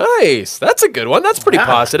 Nice. That's a good one. That's pretty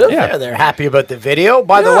positive. Yeah, they're happy about the video.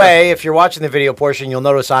 By the way, if you're watching the video portion, you'll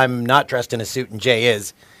notice I'm not dressed in a suit and Jay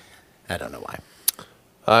is. I don't know why.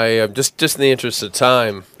 I am just in the interest of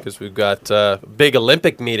time, because we've got a big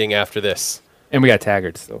Olympic meeting after this. And we got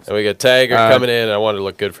Taggart still. And we got Taggart coming in. I want to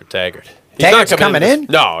look good for Taggart. He's Taggart's not coming in?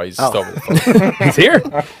 No, he's still over the phone. He's here?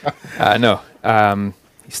 No.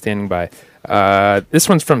 He's standing by. This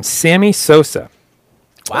one's from Sammy Sosa.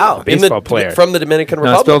 Wow. Baseball player. From the Dominican No,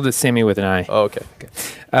 Republic? spelled as Sammy with an I. Oh, okay.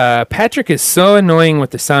 Patrick is so annoying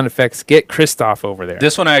with the sound effects. Get Christoph over there.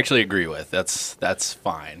 This one I actually agree with. That's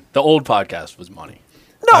fine. The old podcast was money.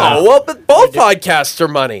 No, but both podcasts are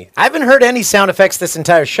money. I haven't heard any sound effects this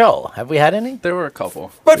entire show. Have we had any? There were a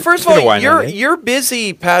couple. But first of all, you're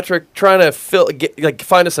busy, Patrick, trying to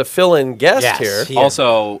find us a fill-in guest here.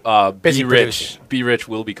 Also, Busy B Rich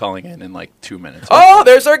will be calling in like 2 minutes. Oh,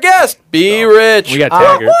 there's our guest, B Rich. We got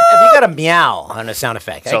Taggart. Have you got a meow on a sound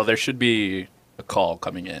effect? So there should be a call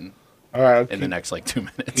coming in. All right, in the next like 2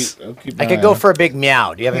 minutes. I could go for a big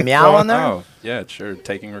meow. Do you have a meow on there? Oh, yeah, sure.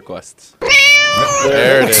 Taking requests.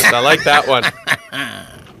 There it is. I like that one.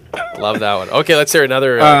 Love that one. Okay, let's hear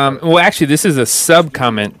another. Well, actually, this is a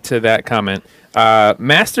sub-comment to that comment.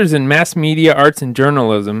 Masters in Mass Media Arts and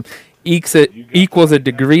Journalism equals a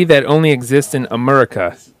degree that only exists in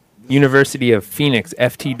America. University of Phoenix,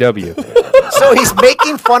 FTW. So he's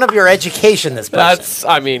making fun of your education, this person.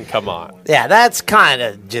 I mean, come on. Yeah, that's kind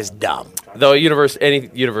of just dumb. Though any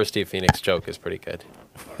University of Phoenix joke is pretty good.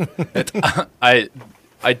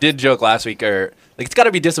 I did joke last week, it's got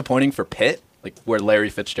to be disappointing for Pitt, like where Larry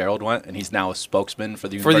Fitzgerald went, and he's now a spokesman for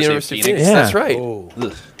the University of Phoenix. Yeah. That's right.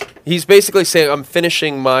 He's basically saying, I'm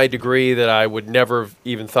finishing my degree that I would never have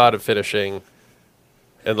even thought of finishing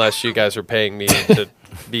unless you guys are paying me to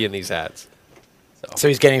be in these ads. So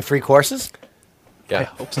he's getting free courses? Yeah. I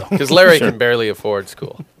hope so. Because Larry can barely afford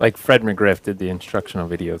school. Like Fred McGriff did the instructional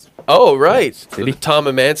videos. Oh, right. Did he? The Tom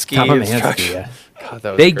Amansky. Yeah. God,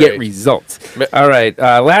 that was they great. get results. All right.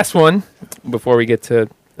 Last one before we get to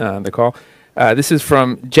the call. This is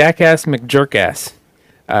from Jackass McJerkass.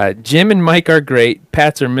 Jim and Mike are great.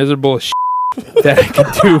 Pats are miserable as that I can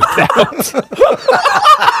do without.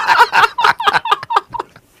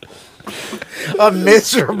 A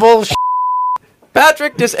miserable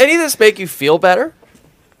Patrick, does any of this make you feel better?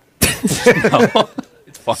 No,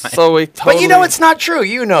 it's fine. So we totally... But you know it's not true.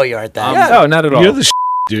 You know you aren't that. No, not at all. You're the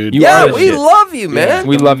dude. You are the we shit. love you, man.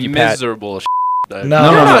 We love you, Pat. Miserable You're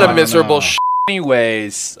not a miserable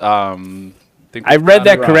Anyways, I read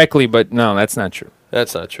that correctly, but no, that's not true.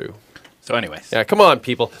 That's not true. So anyways. Yeah, come on,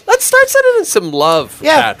 people. Let's start sending in some love for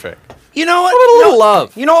Patrick. You know what? A little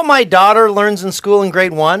love. You know what my daughter learns in school in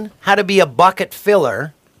grade 1? How to be a bucket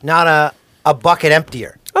filler, not a bucket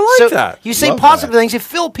emptier. I like that. You say Love positive that. things. You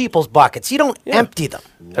fill people's buckets. You don't empty them.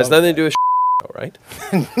 Has nothing to do with right?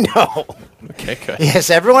 No. Okay, good. Yes,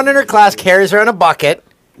 everyone in her class carries her in a bucket.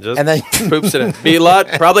 Just and then poops in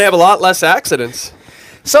it. Probably have a lot less accidents.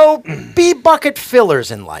 So be bucket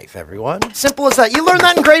fillers in life, everyone. Simple as that. You learn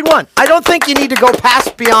that in grade 1. I don't think you need to go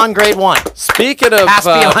past beyond grade 1. Speaking of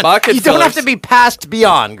bucket you don't fillers, have to be past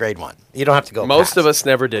beyond grade 1. You don't have to go most past. of us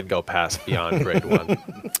never did go past beyond grade 1.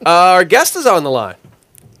 Our guest is on the line.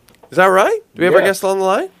 Is that right? Do we have our guest on the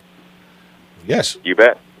line? Yes. You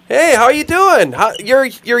bet. Hey, how are you doing? Your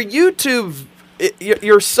YouTube,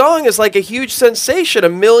 your song is like a huge sensation,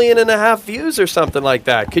 1.5 million views or something like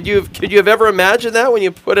that. Could you have ever imagined that when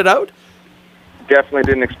you put it out? Definitely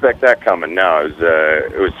didn't expect that coming. No,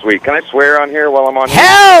 it was sweet. Can I swear on here while I'm on here?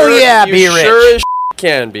 Hell yeah, You be rich. sure as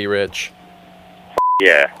can be rich.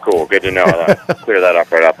 Yeah, cool. Good to know. Clear that up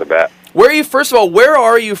right off the bat. Where are you? First of all, where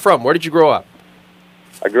are you from? Where did you grow up?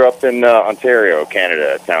 I grew up in Ontario,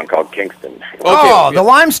 Canada, a town called Kingston. The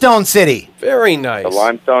Limestone City. Very nice. The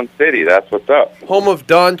Limestone City, that's what's up. Home of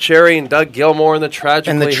Don Cherry and Doug Gilmore and the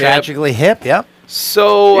Tragically Hip, yeah.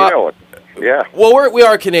 So, yeah. Well, we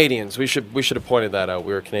are Canadians. We should have pointed that out.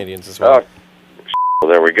 We were Canadians as well.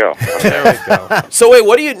 Well, there we go. There we go. So wait,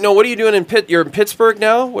 what are you doing in You're in Pittsburgh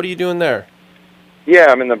now? What are you doing there? Yeah,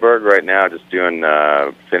 I'm in the Berg right now, just doing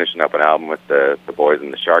finishing up an album with the boys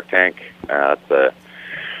in the Shark Tank. The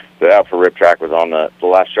Out for Rip track was on the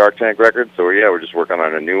last Shark Tank record, so we're just working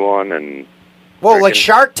on a new one. And like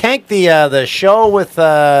Shark Tank, the show with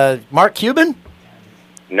Mark Cuban.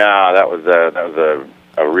 No, that was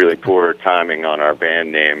a really poor timing on our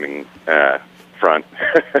band naming front.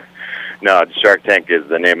 No, Shark Tank is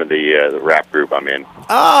the name of the rap group I'm in.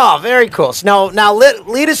 Oh, very cool. So now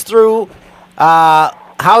lead us through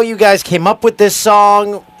how you guys came up with this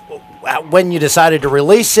song, when you decided to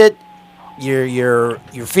release it, your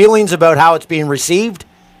feelings about how it's being received.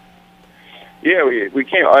 Yeah, we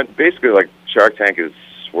came on basically like Shark Tank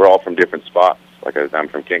we're all from different spots. Like I'm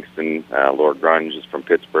from Kingston, Lord Grunge is from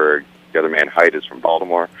Pittsburgh, the other man Height is from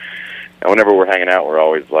Baltimore, and whenever we're hanging out, we're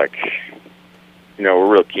always like,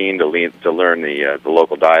 we're real keen to learn the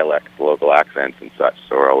local dialects, the local accents and such.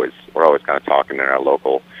 So we're always kind of talking in our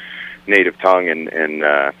local native tongue, and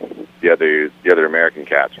the other American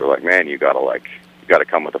cats were like, man, you gotta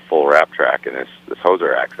come with a full rap track in this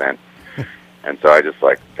hoser accent. And so I just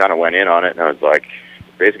kind of went in on it, and I was like,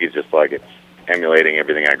 basically just it's emulating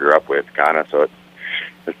everything I grew up with, kind of. So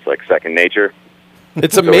it's like second nature.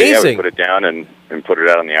 It's so amazing. We put it down and put it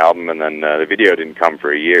out on the album, and then the video didn't come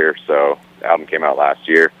for a year, so the album came out last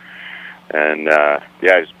year. And I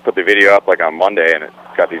just put the video up on Monday, and it's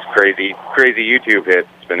got these crazy YouTube hits.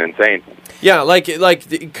 It's been insane. Yeah,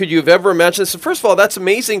 could you have ever imagined this? First of all, that's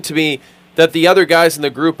amazing to me that the other guys in the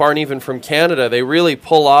group aren't even from Canada. They really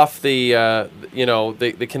pull off the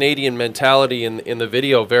Canadian mentality in the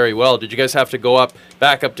video very well. Did you guys have to go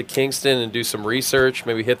back up to Kingston and do some research,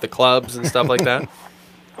 maybe hit the clubs and stuff like that?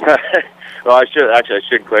 Well, I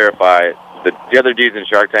should clarify. The other dudes in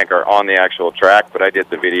Shark Tank are on the actual track, but I did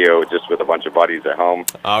the video just with a bunch of buddies at home.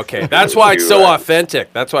 Okay, that's why it's so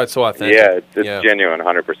authentic. That's why it's so authentic. Yeah, it's genuine,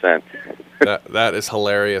 100%. That is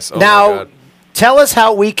hilarious. Oh now, my God. Tell us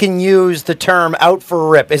how we can use the term "out for a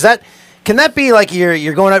rip." Can that be like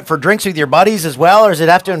you're going out for drinks with your buddies as well, or does it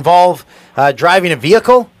have to involve driving a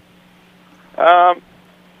vehicle?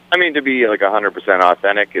 To be 100%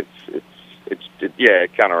 authentic,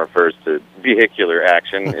 it kind of refers to vehicular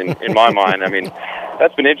action in my mind.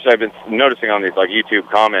 That's been interesting. I've been noticing on these YouTube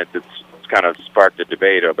comments. It's kind of sparked a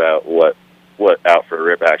debate about what Out for a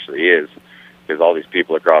Rip actually is, because all these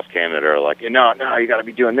people across Canada are like, no, you got to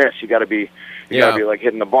be doing this. You got to be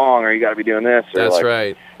hitting the bong, or you got to be doing this, or that's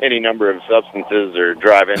right. Any number of substances or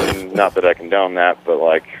driving. Not that I condone that, but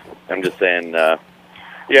I'm just saying,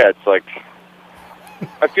 it's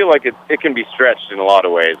I feel like it can be stretched in a lot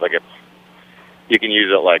of ways. If you can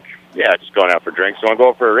use it just going out for drinks. You want to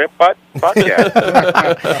go for a rip, but yeah.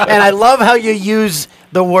 And I love how you use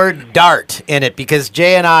the word dart in it, because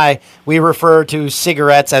Jay and we refer to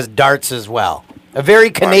cigarettes as darts as well. A very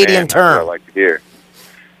Canadian term. That's what I like to hear.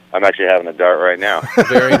 I'm actually having a dart right now.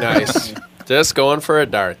 Very nice. Just going for a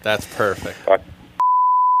dart. That's perfect.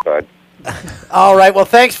 Bud. All right. Well,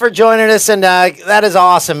 thanks for joining us, and that is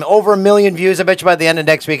awesome. Over 1 million views. I bet you by the end of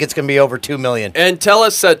next week it's going to be over 2 million. And tell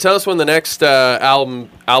us when the next album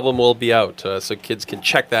will be out, so kids can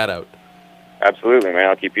check that out. Absolutely, man.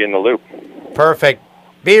 I'll keep you in the loop. Perfect.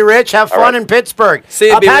 Be rich. Have fun in Pittsburgh. See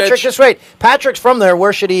you, Patrick, rich. just wait. Patrick's from there.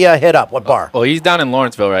 Where should he hit up? What bar? Well, he's down in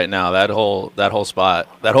Lawrenceville right now. That whole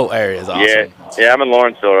spot, that whole area is awesome. Yeah, I'm in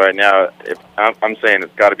Lawrenceville right now. I'm saying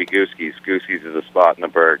it's got to be Gooski's. Gooski's is a spot in the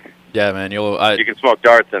Berg. Yeah, man. You can smoke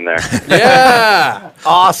darts in there. Yeah.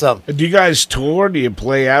 Awesome. Do you guys tour? Do you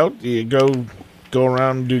play out? Do you go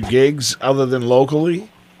around and do gigs other than locally?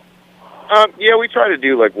 Yeah, we try to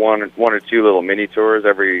do one or two little mini tours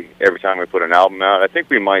every time we put an album out. I think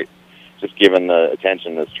we might, just given the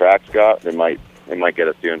attention this track's got, they might get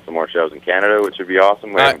us doing some more shows in Canada, which would be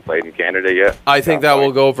awesome. We haven't played in Canada yet. I think that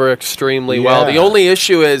will go over extremely well. The only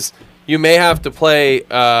issue is you may have to play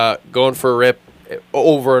Going for a Rip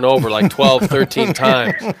over and over 12, 13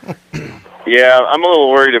 times. Yeah, I'm a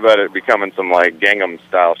little worried about it becoming some Gangnam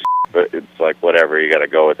style shit, but it's whatever, you got to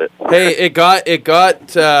go with it. Hey, it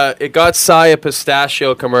got Cy a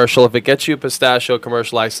pistachio commercial. If it gets you a pistachio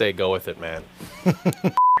commercial, I say go with it, man.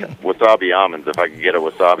 Wasabi almonds. If I could get a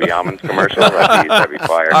wasabi almonds commercial, that'd be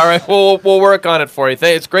fire. All right, we'll work on it for you.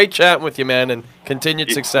 It's great chatting with you, man, and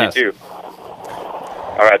continued success. You too.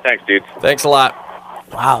 All right, thanks, dudes. Thanks a lot.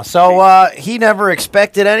 Wow. So he never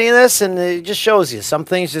expected any of this, and it just shows you some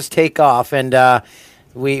things just take off. And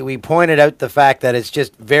we pointed out the fact that it's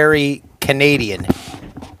just very Canadian.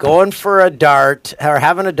 Going for a dart, or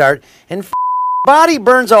having a dart, and body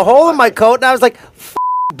burns a hole in my coat, and I was like,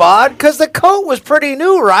 bod, because the coat was pretty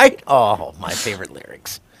new, right? Oh, my favorite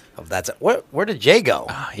lyrics. Oh, that's it. Where did Jay go?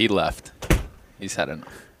 He left. He's had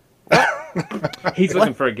enough. He's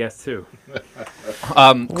looking for a guest too.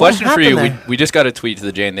 Question for you. We just got a tweet to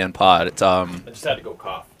the Jay and Dan pod. It's I just had to go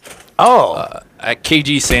cough. At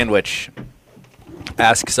KG Sandwich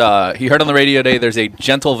asks, he heard on the radio today there's a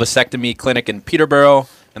gentle vasectomy clinic in Peterborough,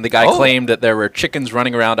 and the guy claimed that there were chickens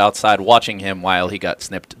running around outside watching him while he got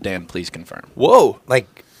snipped. Dan, please confirm. Whoa.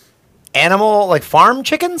 Like animal, like farm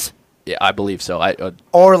chickens? Yeah, I believe so.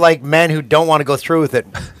 Or like men who don't want to go through with it.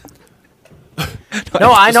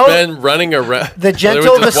 No, I know. Men running around. The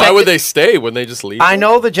gentle why would they stay? Wouldn't they just leave? I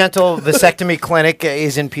know the gentle vasectomy clinic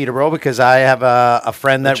is in Peterborough because I have a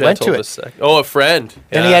friend that went to it. A friend.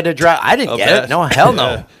 And he had to drive. I didn't get it. No, hell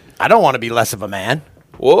no. I don't want to be less of a man.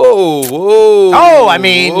 Whoa. Oh, I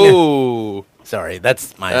mean. Whoa. Sorry,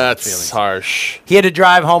 that's my That's feelings. harsh. He had to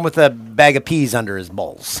drive home with a bag of peas under his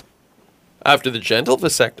balls. After the gentle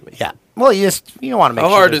vasectomy? Yeah. Well, you don't want to make How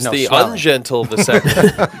sure hard there's is no the swelling. ungentle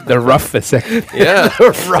vasectomy? The rough vasectomy. Yeah.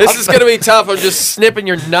 This is going to be tough. I'm just snipping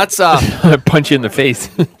your nuts off. Punch you in the face.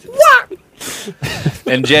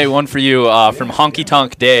 And Jay, one for you from Honky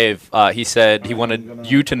Tonk Dave. He said he wanted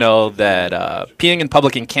you to know that peeing in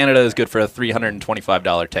public in Canada is good for a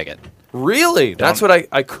 $325 ticket. Really? That's what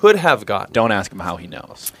I could have gotten. Don't ask him how he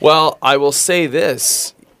knows. Well, I will say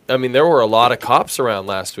this. I mean, there were a lot of cops around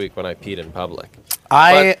last week when I peed in public.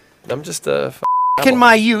 I'm just a Back in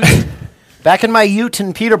my youth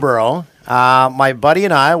in Peterborough, my buddy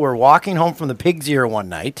and I were walking home from the Pig's Ear one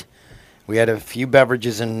night. We had a few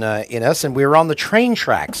beverages in us, and we were on the train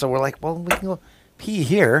track. So we're like, well, we can go pee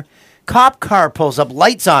here. Cop car pulls up,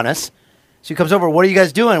 lights on us. So he comes over, what are you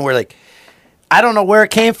guys doing? We're like, I don't know where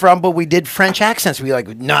it came from, but we did French accents. We like,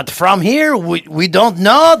 not from here. We don't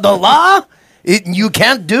know the law. You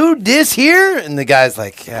can't do this here? And the guy's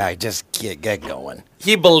like, yeah, just get going.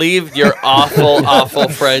 He believed your awful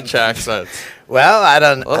French accents. Well, I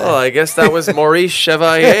don't... Oh, I guess that was Maurice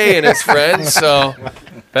Chevalier and his friends, so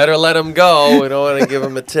better let him go. We don't want to give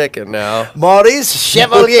him a ticket now. Maurice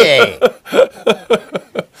Chevalier.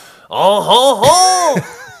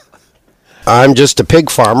 I'm just a pig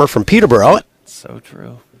farmer from Peterborough. So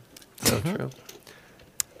true. So true.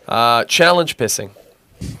 Challenge pissing.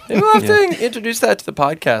 Maybe we'll have to introduce that to the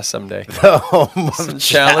podcast someday. The home of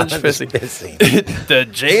challenge pissing. The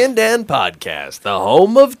Jay and Dan podcast, the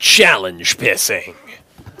home of challenge pissing.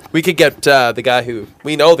 We could get the guy who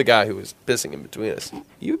was pissing in between us.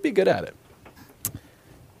 You would be good at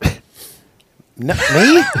it. No,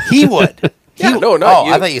 me? He would. No, not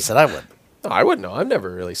you. I thought you said I would. No, I wouldn't know. I've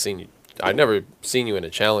never really seen you. I've never seen you in a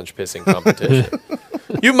challenge pissing competition.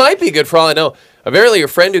 You might be good for all I know. Apparently, your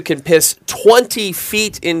friend who can piss 20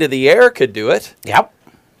 feet into the air could do it. Yep.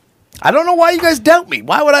 I don't know why you guys doubt me.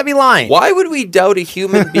 Why would I be lying? Why would we doubt a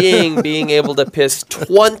human being being able to piss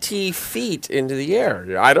 20 feet into the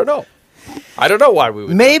air? I don't know. I don't know why we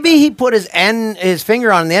would. Maybe he put his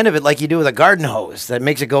finger on the end of it like you do with a garden hose that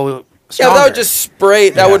makes it go stronger. Yeah, that would just spray.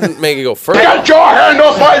 That wouldn't make it go further. Get your hand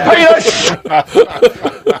off my penis!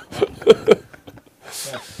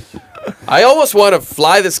 I almost want to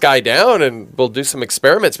fly this guy down and we'll do some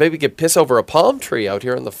experiments. Maybe we could piss over a palm tree out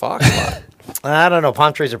here in the Fox lot. I don't know.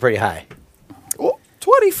 Palm trees are pretty high. Well,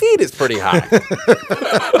 20 feet is pretty high.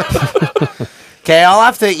 Okay, I'll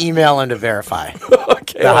have to email him to verify.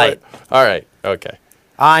 Okay. The height. All right. Okay.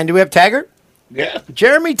 And do we have Taggart? Yeah.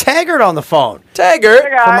 Jeremy Taggart on the phone. Taggart.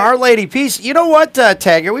 From Our Lady Peace. You know what,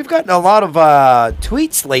 Taggart? We've gotten a lot of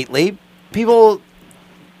tweets lately. People...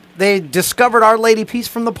 They discovered Our Lady Peace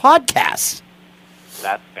from the podcast.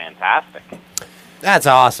 That's fantastic. That's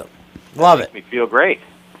awesome. Love it. Makes me feel great.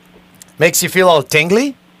 Makes you feel all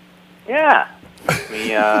tingly? Yeah. Makes me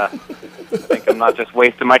think I'm not just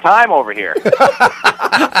wasting my time over here.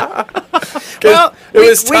 Well, it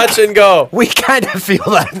was touch and go. We kind of feel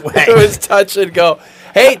that way. It was touch and go.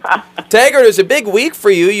 Hey, Taggart, it was a big week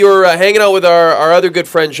for you. You were hanging out with our other good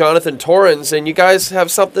friend, Jonathan Torrens, and you guys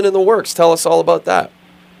have something in the works. Tell us all about that.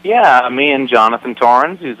 Yeah, me and Jonathan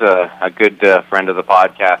Torrens, who's a good friend of the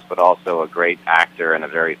podcast, but also a great actor and a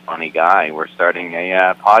very funny guy. We're starting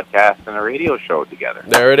a podcast and a radio show together.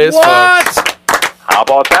 There it is, What? folks. How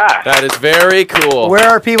about that? That is very cool. Where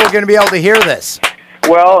are people going to be able to hear this?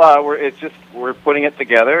 Well, we're putting it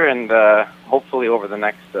together, and hopefully over the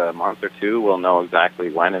next month or two, we'll know exactly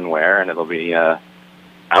when and where, and it'll be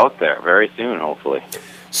out there very soon, hopefully.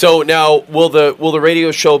 So now, will the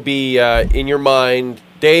radio show be in your mind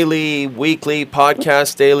daily, weekly,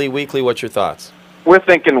 podcast, daily, weekly? What's your thoughts? We're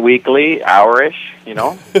thinking weekly, hour-ish. You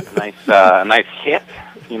know, a nice hit.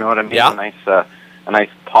 You know what I mean? Yeah. A nice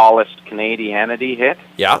polished Canadianity hit.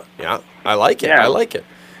 Yeah, I like it. Yeah. I like it.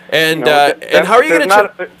 And You know, and how are you going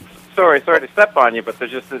to? Sorry to step on you, but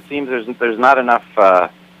it seems there's not enough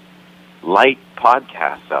light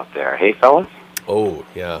podcasts out there. Hey, fellas. Oh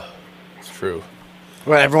yeah, it's true.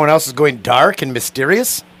 Well, everyone else is going dark and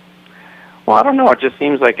mysterious. Well, I don't know. It just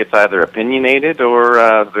seems like it's either opinionated or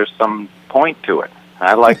there's some point to it.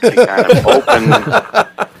 I like the kind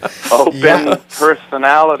of open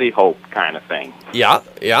personality hope kind of thing. Yeah.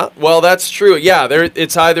 Well, that's true. Yeah,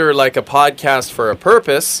 it's either like a podcast for a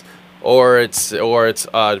purpose, or it's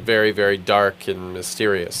very, very dark and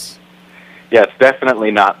mysterious. Yeah, it's definitely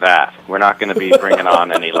not that. We're not going to be bringing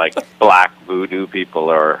on any like black voodoo people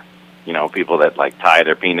or people that like tie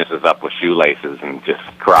their penises up with shoelaces and just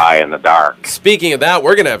cry in the dark. Speaking of that,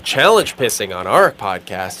 we're going to have challenge pissing on our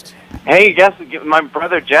podcast. Hey, guess my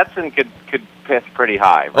brother Jetson could piss pretty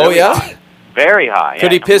high. Really high. Very high.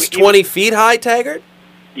 Could he piss 20 feet high, Taggart?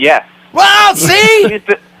 Yes. Wow, see?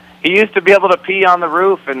 He used to be able to pee on the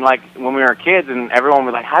roof, and like when we were kids, and everyone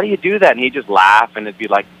was like, "How do you do that?" And he'd just laugh, and it'd be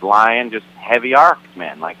like flying, just heavy arc,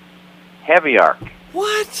 man, like heavy arc.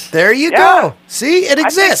 What? There you go. See, it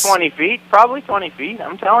exists. I think 20 feet, probably 20 feet.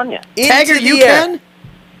 I'm telling you. Taggart, you can?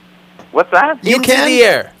 What's that? You Into can? the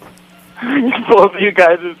air. Both of you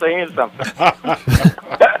guys are saying something.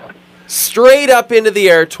 Straight up into the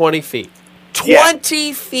air, 20 feet.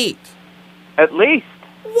 20 feet. At least.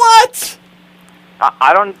 What?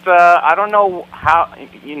 I don't know how.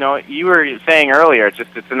 You were saying earlier,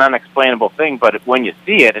 it's an unexplainable thing. But when you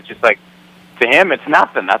see it, it's just like, to him, it's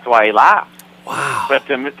nothing. That's why he laughs. Wow. But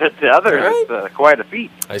to others, it's quite a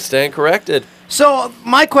feat. I stand corrected. So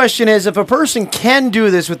my question is, if a person can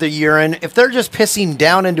do this with their urine, if they're just pissing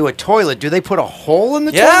down into a toilet, do they put a hole in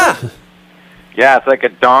the toilet? Yeah, it's like a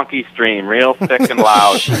donkey stream, real thick and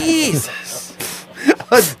loud. Jesus.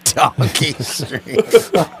 A donkey stream.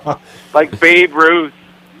 Like Babe Ruth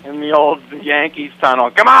in the old Yankees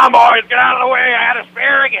tunnel. Come on, boys, get out of the way. I had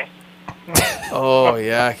asparagus. Oh,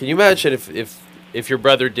 yeah. Can you imagine if your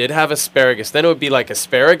brother did have asparagus? Then it would be like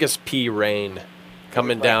asparagus pea rain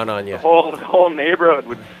coming down on you. The whole neighborhood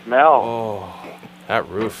would smell. Oh, that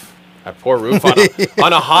roof. That poor roof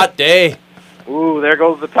on a hot day. Ooh, there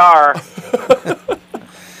goes the tar.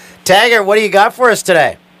 Taggart, what do you got for us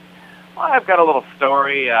today? Well, I've got a little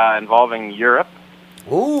story involving Europe.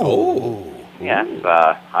 Ooh. Yes,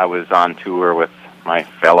 I was on tour with my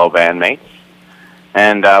fellow bandmates.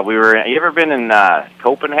 And you ever been in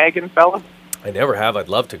Copenhagen, fella? I never have. I'd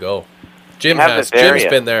love to go. Jim They have has. this area.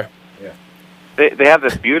 Jim's been there. They have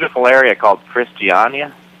this beautiful area called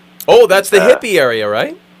Christiania. Oh, that's the hippie area,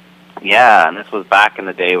 right? Yeah, and this was back in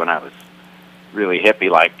the day when I was really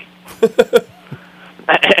hippie-like.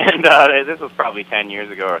 And this was probably 10 years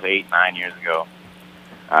ago or 8, 9 years ago.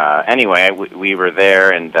 Anyway, we were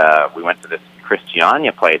there, and we went to this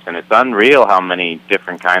Christiania place, and it's unreal how many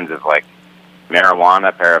different kinds of, like,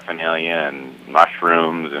 marijuana paraphernalia and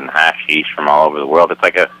mushrooms and hashish from all over the world. It's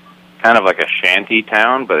like a kind of like a shanty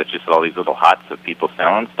town, but it's just all these little huts of people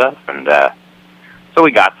selling stuff. And so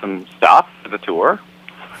we got some stuff for the tour.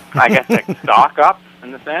 I guess like stock up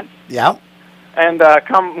in the sense. Yeah. And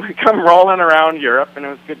come rolling around Europe, and it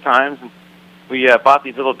was good times. And we bought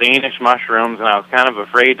these little Danish mushrooms, and I was kind of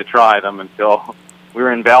afraid to try them until we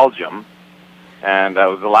were in Belgium, and it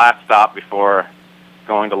was the last stop before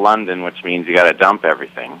going to London, which means you got to dump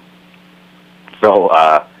everything. So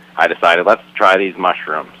I decided, let's try these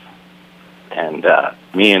mushrooms. And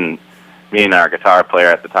me and our guitar player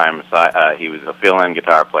at the time, he was a fill-in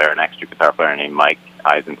guitar player, an extra guitar player named Mike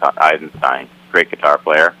Eisenstein, great guitar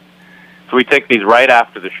player. So we take these right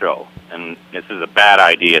after the show, and this is a bad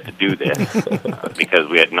idea to do this because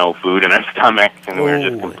we had no food in our stomachs, and we were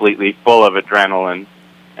just completely full of adrenaline.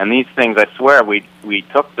 And these things, I swear, we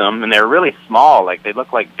took them, and they were really small. Like, they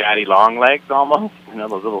look like daddy long legs almost,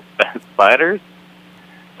 those little spiders.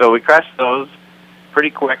 So we crushed those pretty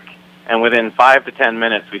quick, and within 5 to 10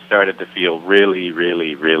 minutes, we started to feel really,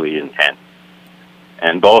 really, really intense.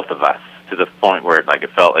 And both of us, to the point where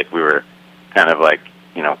it felt like we were kind of like,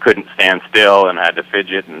 couldn't stand still and had to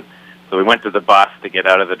fidget. And so we went to the bus to get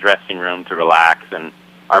out of the dressing room to relax, and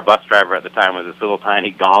our bus driver at the time was this little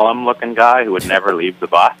tiny golem-looking guy who would never leave the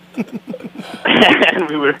bus. And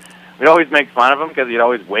we'd always make fun of him because he'd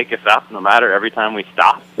always wake us up no matter every time we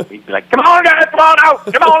stopped. He'd be like, "Come on, guys, come on out!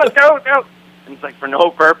 Come on, let's go, let's go!" And it's like for no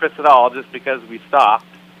purpose at all, just because we stopped.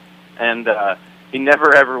 And he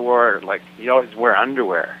never ever wore, like, he always wear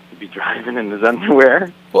underwear. He'd be driving in his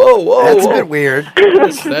underwear. Whoa. That's a bit weird.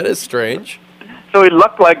 That is strange. So he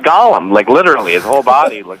looked like Gollum, like literally, his whole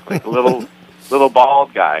body looked like a little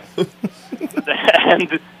bald guy.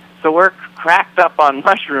 And so we're cracked up on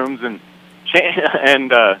mushrooms and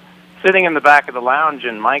sitting in the back of the lounge,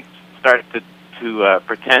 and Mike starts to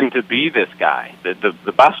pretend to be this guy,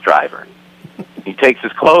 the bus driver. He takes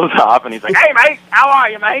his clothes off, and he's like, "Hey, mate, how are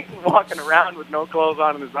you, mate?" And walking around with no clothes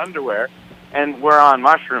on in his underwear. And we're on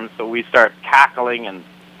mushrooms, so we start cackling and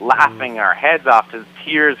laughing our heads off to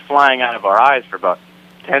tears flying out of our eyes for about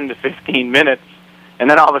 10 to 15 minutes. And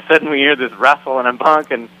then all of a sudden we hear this rustle and a bunk,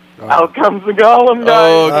 and out comes the Gollum guy.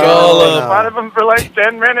 Oh, Gollum. In front of him for like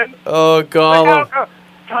 10 minutes. Oh, Gollum. Like,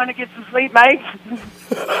 trying to get some sleep, mate.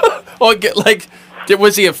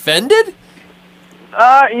 Was he offended?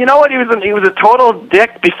 You know what? He was a total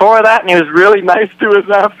dick before that, and he was really nice to us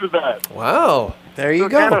after that. Wow. There you so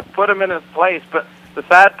go. Kind of put him in his place. But the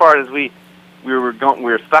sad part is we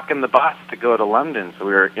were stuck in the bus to go to London, so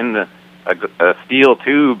we were in a steel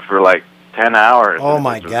tube for like 10 hours. Oh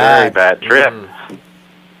my It was God. a very bad trip.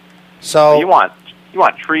 So you want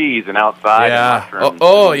trees and outside. Yeah. And mushrooms.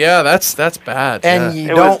 Oh, yeah. That's bad. And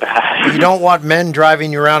yeah. you don't want men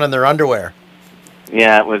driving you around in their underwear.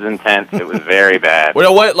 Yeah, it was intense. It was very bad.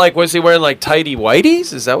 What? Like, was he wearing like tighty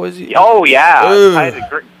whities? Is that what he? Oh yeah,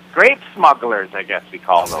 Ooh. grape smugglers, I guess we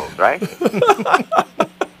call those, right?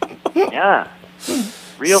 Yeah,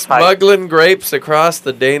 real tight. Smuggling grapes across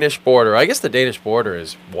the Danish border. I guess the Danish border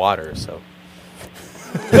is water, so.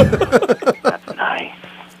 That's nice.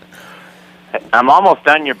 I'm almost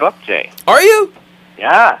done your book, Jay. Are you?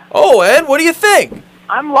 Yeah. Oh, Ed, what do you think?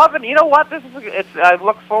 I'm loving. You know what? I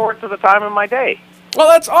look forward to the time of my day. Well,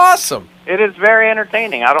 that's awesome. It is very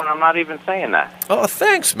entertaining. I'm not even saying that. Oh,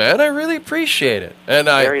 thanks, man. I really appreciate it. And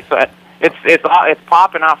It's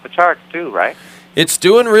popping off the charts too, right? It's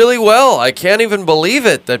doing really well. I can't even believe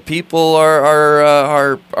it that people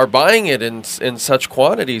are buying it in such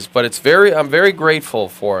quantities. But I'm very grateful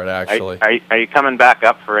for it, actually. Are you coming back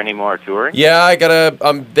up for any more touring? Yeah,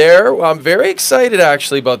 I'm there. I'm very excited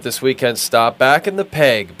actually about this weekend stop back in the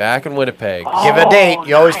Peg, back in Winnipeg. Give a date.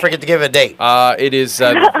 You always forget to give a date. It is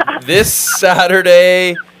this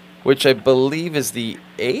Saturday, which I believe is the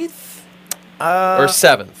 8th or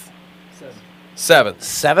 7th.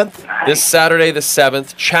 7th. This Saturday, the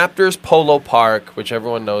 7th. Chapters Polo Park, which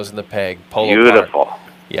everyone knows in the Peg. Beautiful. Park.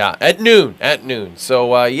 Yeah, at noon.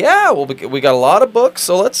 So we got a lot of books.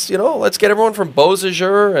 So let's get everyone from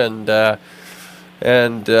Beausejour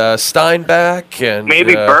and Steinbeck and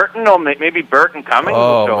maybe Burton. Maybe Burton Cummings.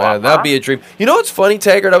 Oh will show man, up, that'd be a dream. You know what's funny,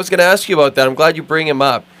 Taggart? I was going to ask you about that. I'm glad you bring him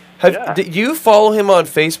up. Did you follow him on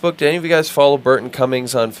Facebook? Did any of you guys follow Burton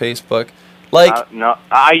Cummings on Facebook? No,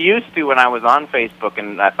 I used to when I was on Facebook,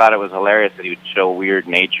 and I thought it was hilarious that he would show weird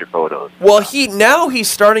nature photos. Well, he's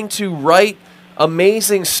starting to write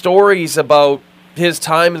amazing stories about his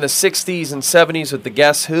time in the 60s and 70s with the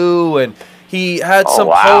Guess Who, and he had some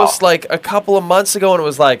posts like a couple of months ago, and it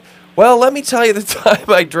was like, well, let me tell you the time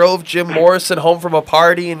I drove Jim Morrison home from a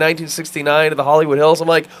party in 1969 to the Hollywood Hills. I'm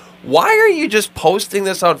like, why are you just posting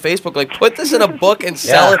this on Facebook? Like, put this in a book and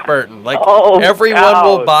sell it, Burton. Like, everyone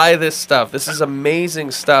will buy this stuff. This is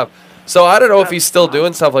amazing stuff. So I don't know if he's still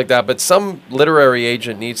doing stuff like that, but some literary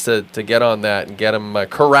agent needs to get on that and get him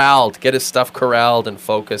corralled, get his stuff corralled and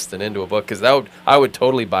focused and into a book, because I would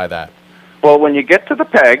totally buy that. Well, when you get to the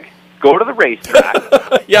Peg, go to the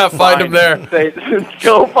racetrack. Yeah, find him there.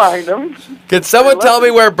 Go find him. Can someone tell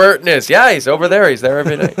me where Burton is? Yeah, he's over there. He's there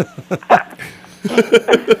every night.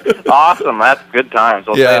 Awesome, that's good times.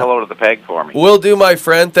 Well, say hello to the Peg for me. Will do, my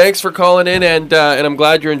friend. Thanks for calling in, and I'm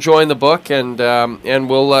glad you're enjoying the book, and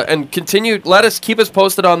we'll and continue. Keep us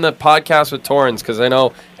posted on the podcast with Torrens, because I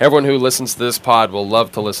know everyone who listens to this pod will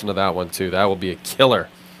love to listen to that one too. That will be a killer.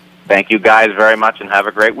 Thank you guys very much, and have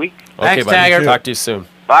a great week. Okay, buddy. Talk to you soon.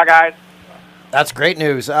 Bye, guys. That's great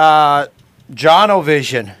news. John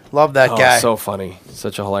Ovision. Love that guy. So funny.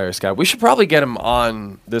 Such a hilarious guy. We should probably get him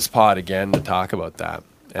on this pod again to talk about that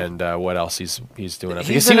and what else he's doing. He's because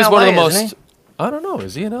he was in one of the LA, most. isn't he? I don't know.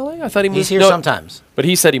 Is he in LA? I thought he moved. He's here sometimes. But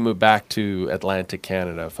he said he moved back to Atlantic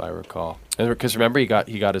Canada, if I recall. Because remember, he got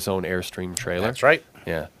his own Airstream trailer. That's right.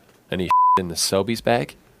 Yeah, and he in the Sobeys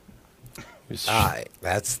bag. I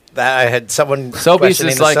had someone. Sobeys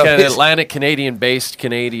is like an Sobeys. Atlantic Canadian-based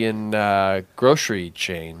Canadian grocery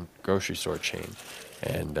store chain,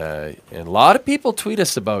 and a lot of people tweet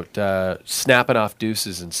us about snapping off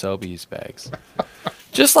deuces in Sobeys bags.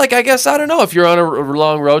 Just like, I guess, I don't know, if you're on a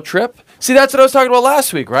long road trip. See, that's what I was talking about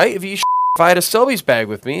last week, right? If I had a Sobeys bag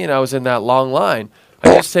with me and I was in that long line,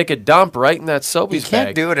 I just take a dump right in that Sobeys bag. You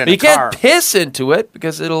can't do it in But a you can't car. piss into it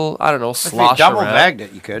because it'll, I don't know, If you slosh double around. bagged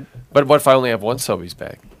it, you could. But what if I only have one Sobeys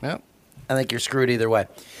bag? No, I think you're screwed either way.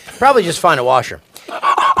 Probably just find a washer.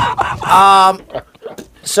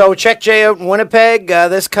 So check Jay out in Winnipeg.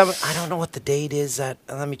 This coming, I don't know what the date is.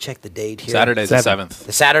 Let me check the date here. Saturday the 7th.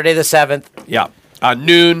 The Saturday the 7th. Yeah.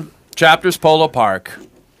 Noon, Chapters Polo Park.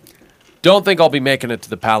 Don't think I'll be making it to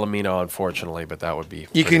the Palomino, unfortunately, but that would be.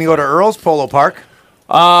 You can go to Earl's Polo Park.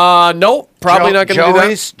 Nope, probably not going to do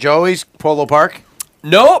that. Joey's Polo Park.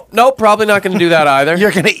 Nope, probably not going to do that either.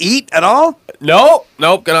 You're going to eat at all? Nope,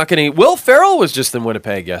 not going to eat. Will Ferrell was just in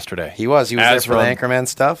Winnipeg yesterday. He was there for the Anchorman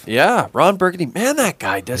stuff. Yeah, Ron Burgundy. Man, that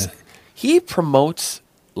guy does. He promotes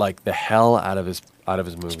like the hell out of his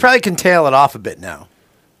movies. He probably can tail it off a bit now.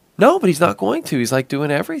 No, but he's not going to. He's like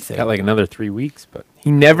doing everything. Got like another 3 weeks, but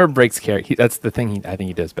he never breaks character. That's the thing I think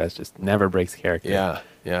he does best. Just never breaks character.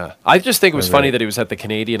 Yeah. I just think it was funny that he was at the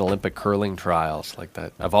Canadian Olympic curling trials like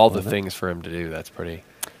that. Of all the things for him to do, that's pretty.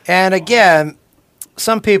 And again,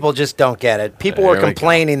 some people just don't get it. People were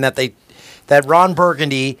complaining that Ron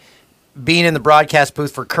Burgundy being in the broadcast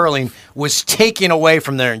booth for curling was taking away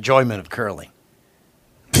from their enjoyment of curling.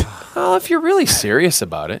 Well, if you're really serious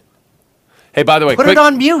about it. Hey, by the way, Put it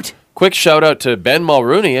on mute. Quick shout out to Ben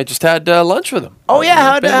Mulrooney. I just had lunch with him. Oh,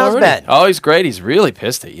 yeah. How's Ben? Oh, he's great. He's really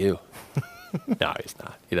pissed at you. No, he's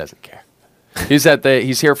not. He doesn't care.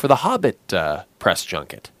 He's here for the Hobbit press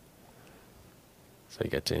junket. So you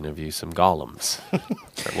get to interview some golems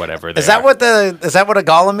or whatever. Is that what a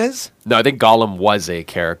golem is? No, I think Gollum was a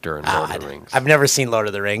character in Lord of the Rings. I've never seen Lord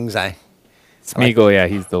of the Rings. Smeagol,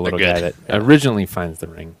 he's the little guy that originally finds the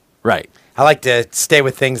ring. Right. I like to stay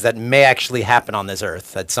with things that may actually happen on this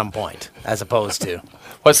earth at some point, as opposed to.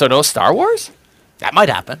 What, so no Star Wars? That might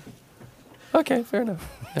happen. Okay, fair enough.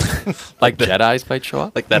 Yeah. Like the Jedis might show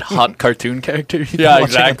up? Like that hot cartoon character? Yeah,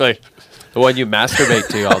 exactly. The one you masturbate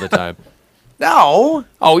to all the time. No.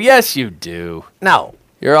 Oh, yes, you do. No.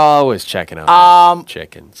 You're always checking out that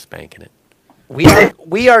chicken, spanking it.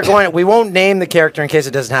 We are going. We won't name the character in case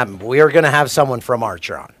it doesn't happen, but we are going to have someone from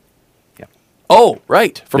Archer on. Oh,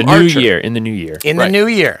 right. From the Archer. new year. In the new year. In the new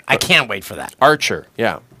year. I can't wait for that. Archer,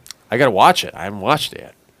 yeah. I got to watch it. I haven't watched it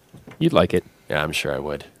yet. You'd like it. Yeah, I'm sure I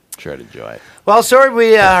would. Sure I'd enjoy it. Well,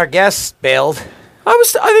 sorry our guest bailed. I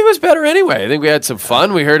think it was better anyway. I think we had some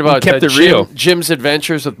fun. We heard about kept it real. Jim's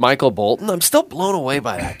adventures with Michael Bolton. I'm still blown away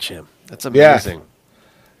by that, Jim. That's amazing.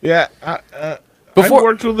 Yeah. I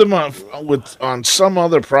worked with him on some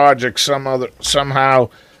other project. Somehow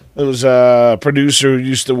there was a producer who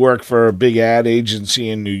used to work for a big ad agency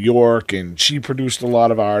in New York, and she produced a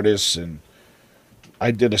lot of artists, and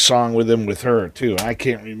I did a song with him with her too. I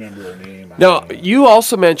can't remember her name. No, you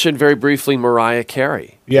also mentioned very briefly Mariah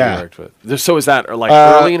Carey. Yeah. You worked with. So is that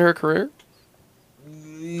early in her career?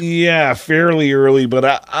 Yeah, fairly early, but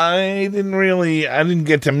I didn't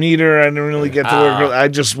get to meet her. I didn't really get to work with her. I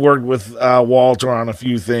just worked with Walter on a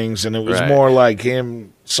few things, and it was more like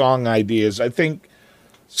him song ideas. I think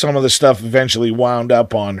some of the stuff eventually wound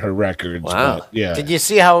up on her records. Wow. But, yeah. Did you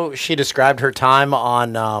see how she described her time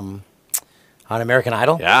on American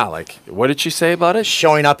Idol? Yeah, what did she say about it?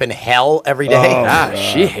 Showing up in hell every day. Yeah,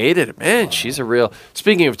 she hated it. Man, she's a real...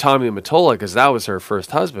 Speaking of Tommy Mottola, because that was her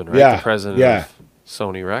first husband, right? Yeah, The president of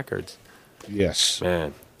Sony Records. Yes.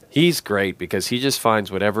 Man, he's great because he just finds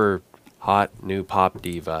whatever hot new pop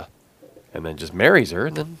diva and then just marries her.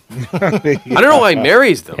 And then I don't know why he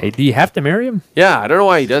marries them. Hey, do you have to marry him? Yeah, I don't know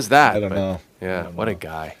why he does that. I don't know. Yeah, what a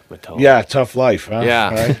guy, Mottola. Yeah, tough life, huh?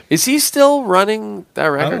 Yeah. Right? Is he still running that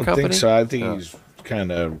record I don't company? think so. I think he's kind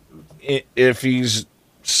of, if he's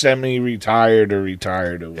semi-retired or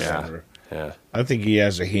retired or whatever. Yeah. I think he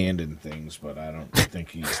has a hand in things, but I don't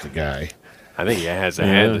think he's the guy. I think he has a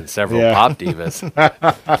hand in several pop divas.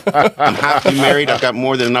 I'm happily married. I've got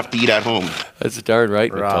more than enough to eat at home. That's darn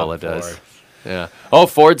right, Mottola does. Yeah. Oh,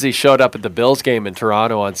 Fordsey showed up at the Bills game in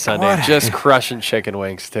Toronto on Sunday, just crushing chicken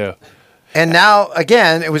wings too. And now,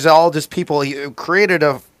 again, it was all just people. He created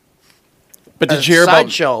a But did you hear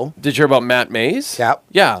about show? Did you hear about Matt Mays? Yeah.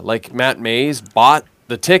 Yeah, like Matt Mays bought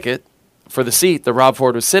the ticket for the seat that Rob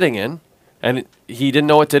Ford was sitting in, and he didn't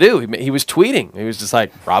know what to do. He was tweeting. He was just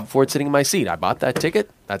like, Rob Ford's sitting in my seat. I bought that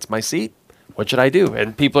ticket. That's my seat. What should I do?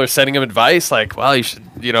 And people are sending him advice like, well, you should,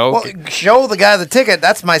 Well, show the guy the ticket.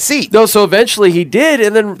 That's my seat. No, so eventually he did,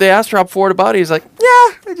 and then they asked Rob Ford about it. He's like,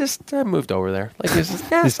 yeah, I moved over there. Like, he's just,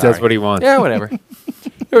 Just does what he wants. Yeah, whatever.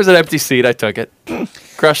 There was an empty seat. I took it.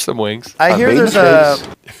 Crushed some wings. I hear there's a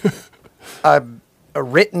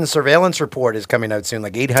written surveillance report is coming out soon,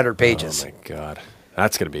 like 800 pages. Oh, my God.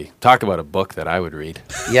 That's going to be, talk about a book that I would read.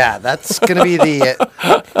 Yeah, that's going to be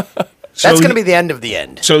the... That's going to be the end of the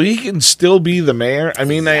end. So he can still be the mayor? I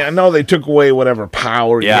mean, I know they took away whatever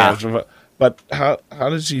power he has, but how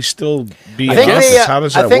does he still be in office? How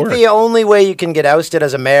does that work? I think the only way you can get ousted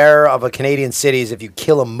as a mayor of a Canadian city is if you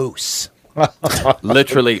kill a moose.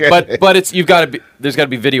 Literally, but it's there's got to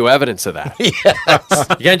be video evidence of that. Yes.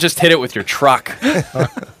 You can't just hit it with your truck.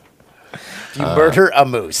 You murder a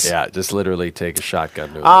moose. Yeah, just literally take a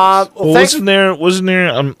shotgun to a moose. Well, wasn't there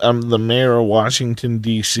the mayor of Washington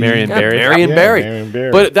D.C. Marion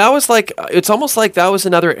Barry. But that was like, it's almost like that was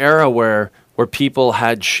another era where people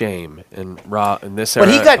had shame in this era.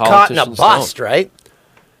 But he got caught in a politicians bust, don't. right?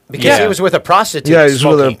 Because he was with a prostitute. Yeah, he was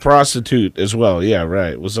with a prostitute as well. Yeah,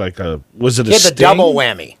 right. It was like he had the double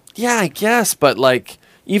whammy. Yeah, I guess. But like,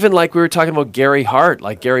 even like we were talking about Gary Hart.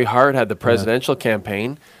 Like Gary Hart had the presidential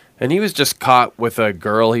campaign, and he was just caught with a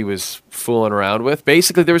girl he was fooling around with.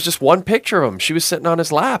 Basically, there was just one picture of him. She was sitting on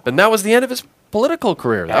his lap, and that was the end of his political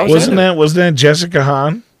career. Wasn't that Jessica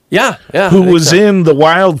Hahn? Yeah. Who was in the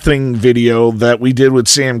Wild Thing video that we did with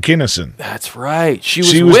Sam Kinison? That's right. She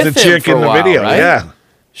was with the him chick for in a the while, video. right? Yeah.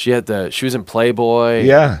 She was in Playboy.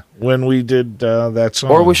 Yeah, when we did that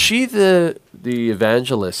song. Or was she the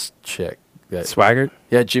evangelist chick? Swaggart?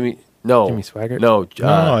 Yeah, Jimmy Swaggart? No,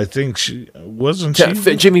 no, I think she wasn't.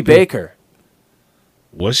 She Jimmy Baker.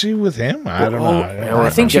 Was she with him? I don't know. I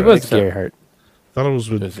think she was Gary Hart. Thought it was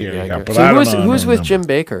with Gary Hart. But So I don't know. who was with Jim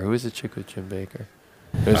Baker? Who was the chick with Jim Baker?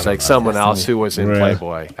 It was like someone else who was in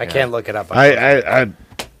Playboy. I can't look it up. I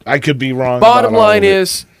could be wrong. Bottom line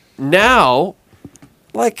is now,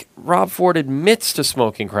 like Rob Ford admits to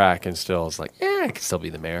smoking crack and still is like, I can still be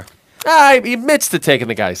the mayor. He admits to taking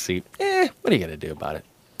the guy's seat. What are you gonna do about it?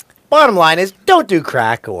 Bottom line is, don't do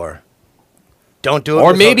crack or don't do it. Or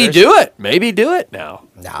with maybe others. do it. Maybe do it now.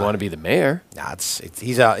 Nah. You want to be the mayor? Nah,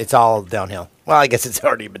 it's all downhill. Well, I guess it's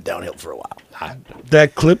already been downhill for a while.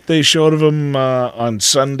 That clip they showed of him on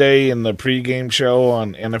Sunday in the pregame show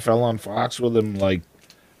on NFL on Fox with him like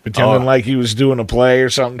pretending like he was doing a play or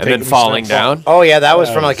something, And then falling down. Oh yeah, that was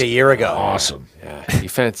from like a year ago. Awesome. Yeah, he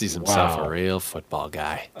fancies himself a real football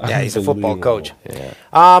guy. Yeah, he's a football coach. Yeah.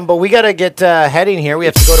 But we got to get heading here. We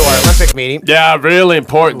have to go to our Olympic meeting. Yeah, really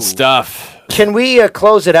important stuff. Can we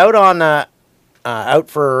close it out on Out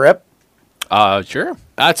for a Rip? Sure.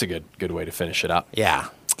 That's a good way to finish it up. Yeah.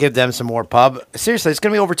 Give them some more pub. Seriously, it's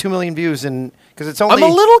going to be over 2 million views, and because it's only. I'm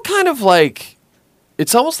a little kind of like,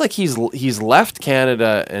 it's almost like he's left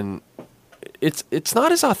Canada, and it's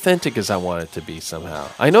not as authentic as I want it to be somehow.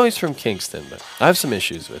 I know he's from Kingston, but I have some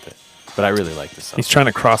issues with it. But I really like this song. He's trying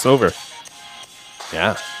to cross over.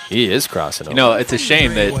 Yeah, he is crossing over. You know, it's a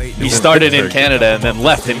shame that he started in Canada and then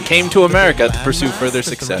left and came to America to pursue further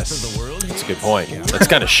success. That's a good point. That's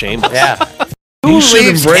kind of shameless. Yeah. He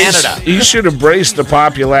should embrace the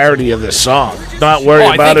popularity of this song. Not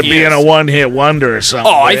worry about it being a one-hit wonder or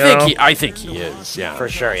something. Oh, I think he is. Yeah, for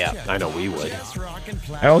sure. Yeah, I know we would.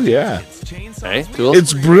 Hell yeah. Hey, cool.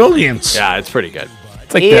 It's brilliant. Yeah, it's pretty good.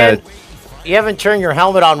 It's like Ian, you haven't turned your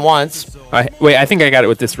helmet on once. Wait, I think I got it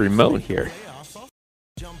with this remote here.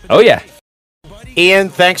 Oh yeah. Ian,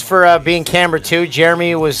 thanks for being camera 2.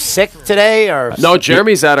 Jeremy was sick today, or no?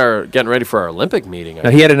 Jeremy's getting ready for our Olympic meeting. No,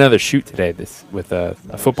 he had another shoot today. With a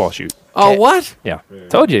football shoot. Oh, what? Yeah,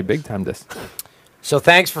 told you, big time this. So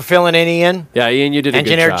thanks for filling in, Ian. Yeah, Ian, you did a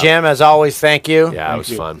Engineer good job. Jim, as always, thank you. Yeah, it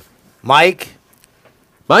was fun. Mike,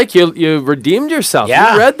 you redeemed yourself.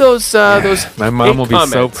 Yeah. You read those My mom will be so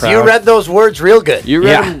comments. proud. you read those words real good. You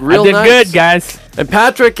read them real I did nice. good, guys. And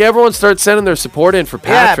Patrick, everyone starts sending their support in for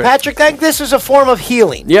Patrick. Yeah, Patrick, I think this is a form of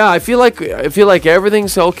healing. Yeah, I feel like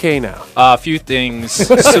everything's okay now. A few things.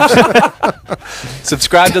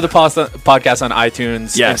 Subscribe to the podcast on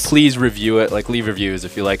iTunes. Yes. And please review it. Like, leave reviews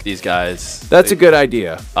if you like these guys. That's a good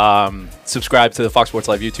idea. Subscribe to the Fox Sports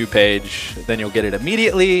Live YouTube page. Then you'll get it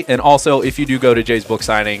immediately. And also, if you do go to Jay's book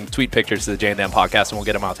signing, tweet pictures to the Jay and Dan podcast, and we'll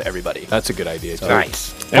get them out to everybody. That's a good idea. Too.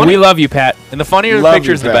 Nice. And we love you, Pat. And the funnier the Love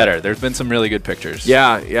pictures, you, the Pat. better. There's been some really good pictures.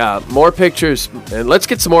 Yeah. More pictures. And let's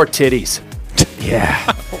get some more titties.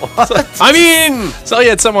 Yeah. I mean, So you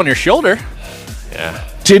had some on your shoulder. yeah.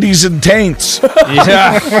 Titties and taints.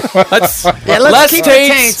 Yeah. Let's let's keep the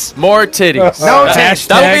taints, taints. more titties. No taints.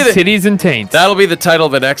 That'll Hashtag be the titties and taints. that'll be the title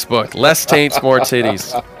of the next book. Less taints, more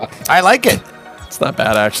titties. I like it. It's not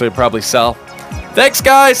bad actually. It'll probably sell. Thanks,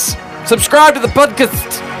 guys. Subscribe to the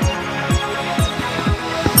podcast.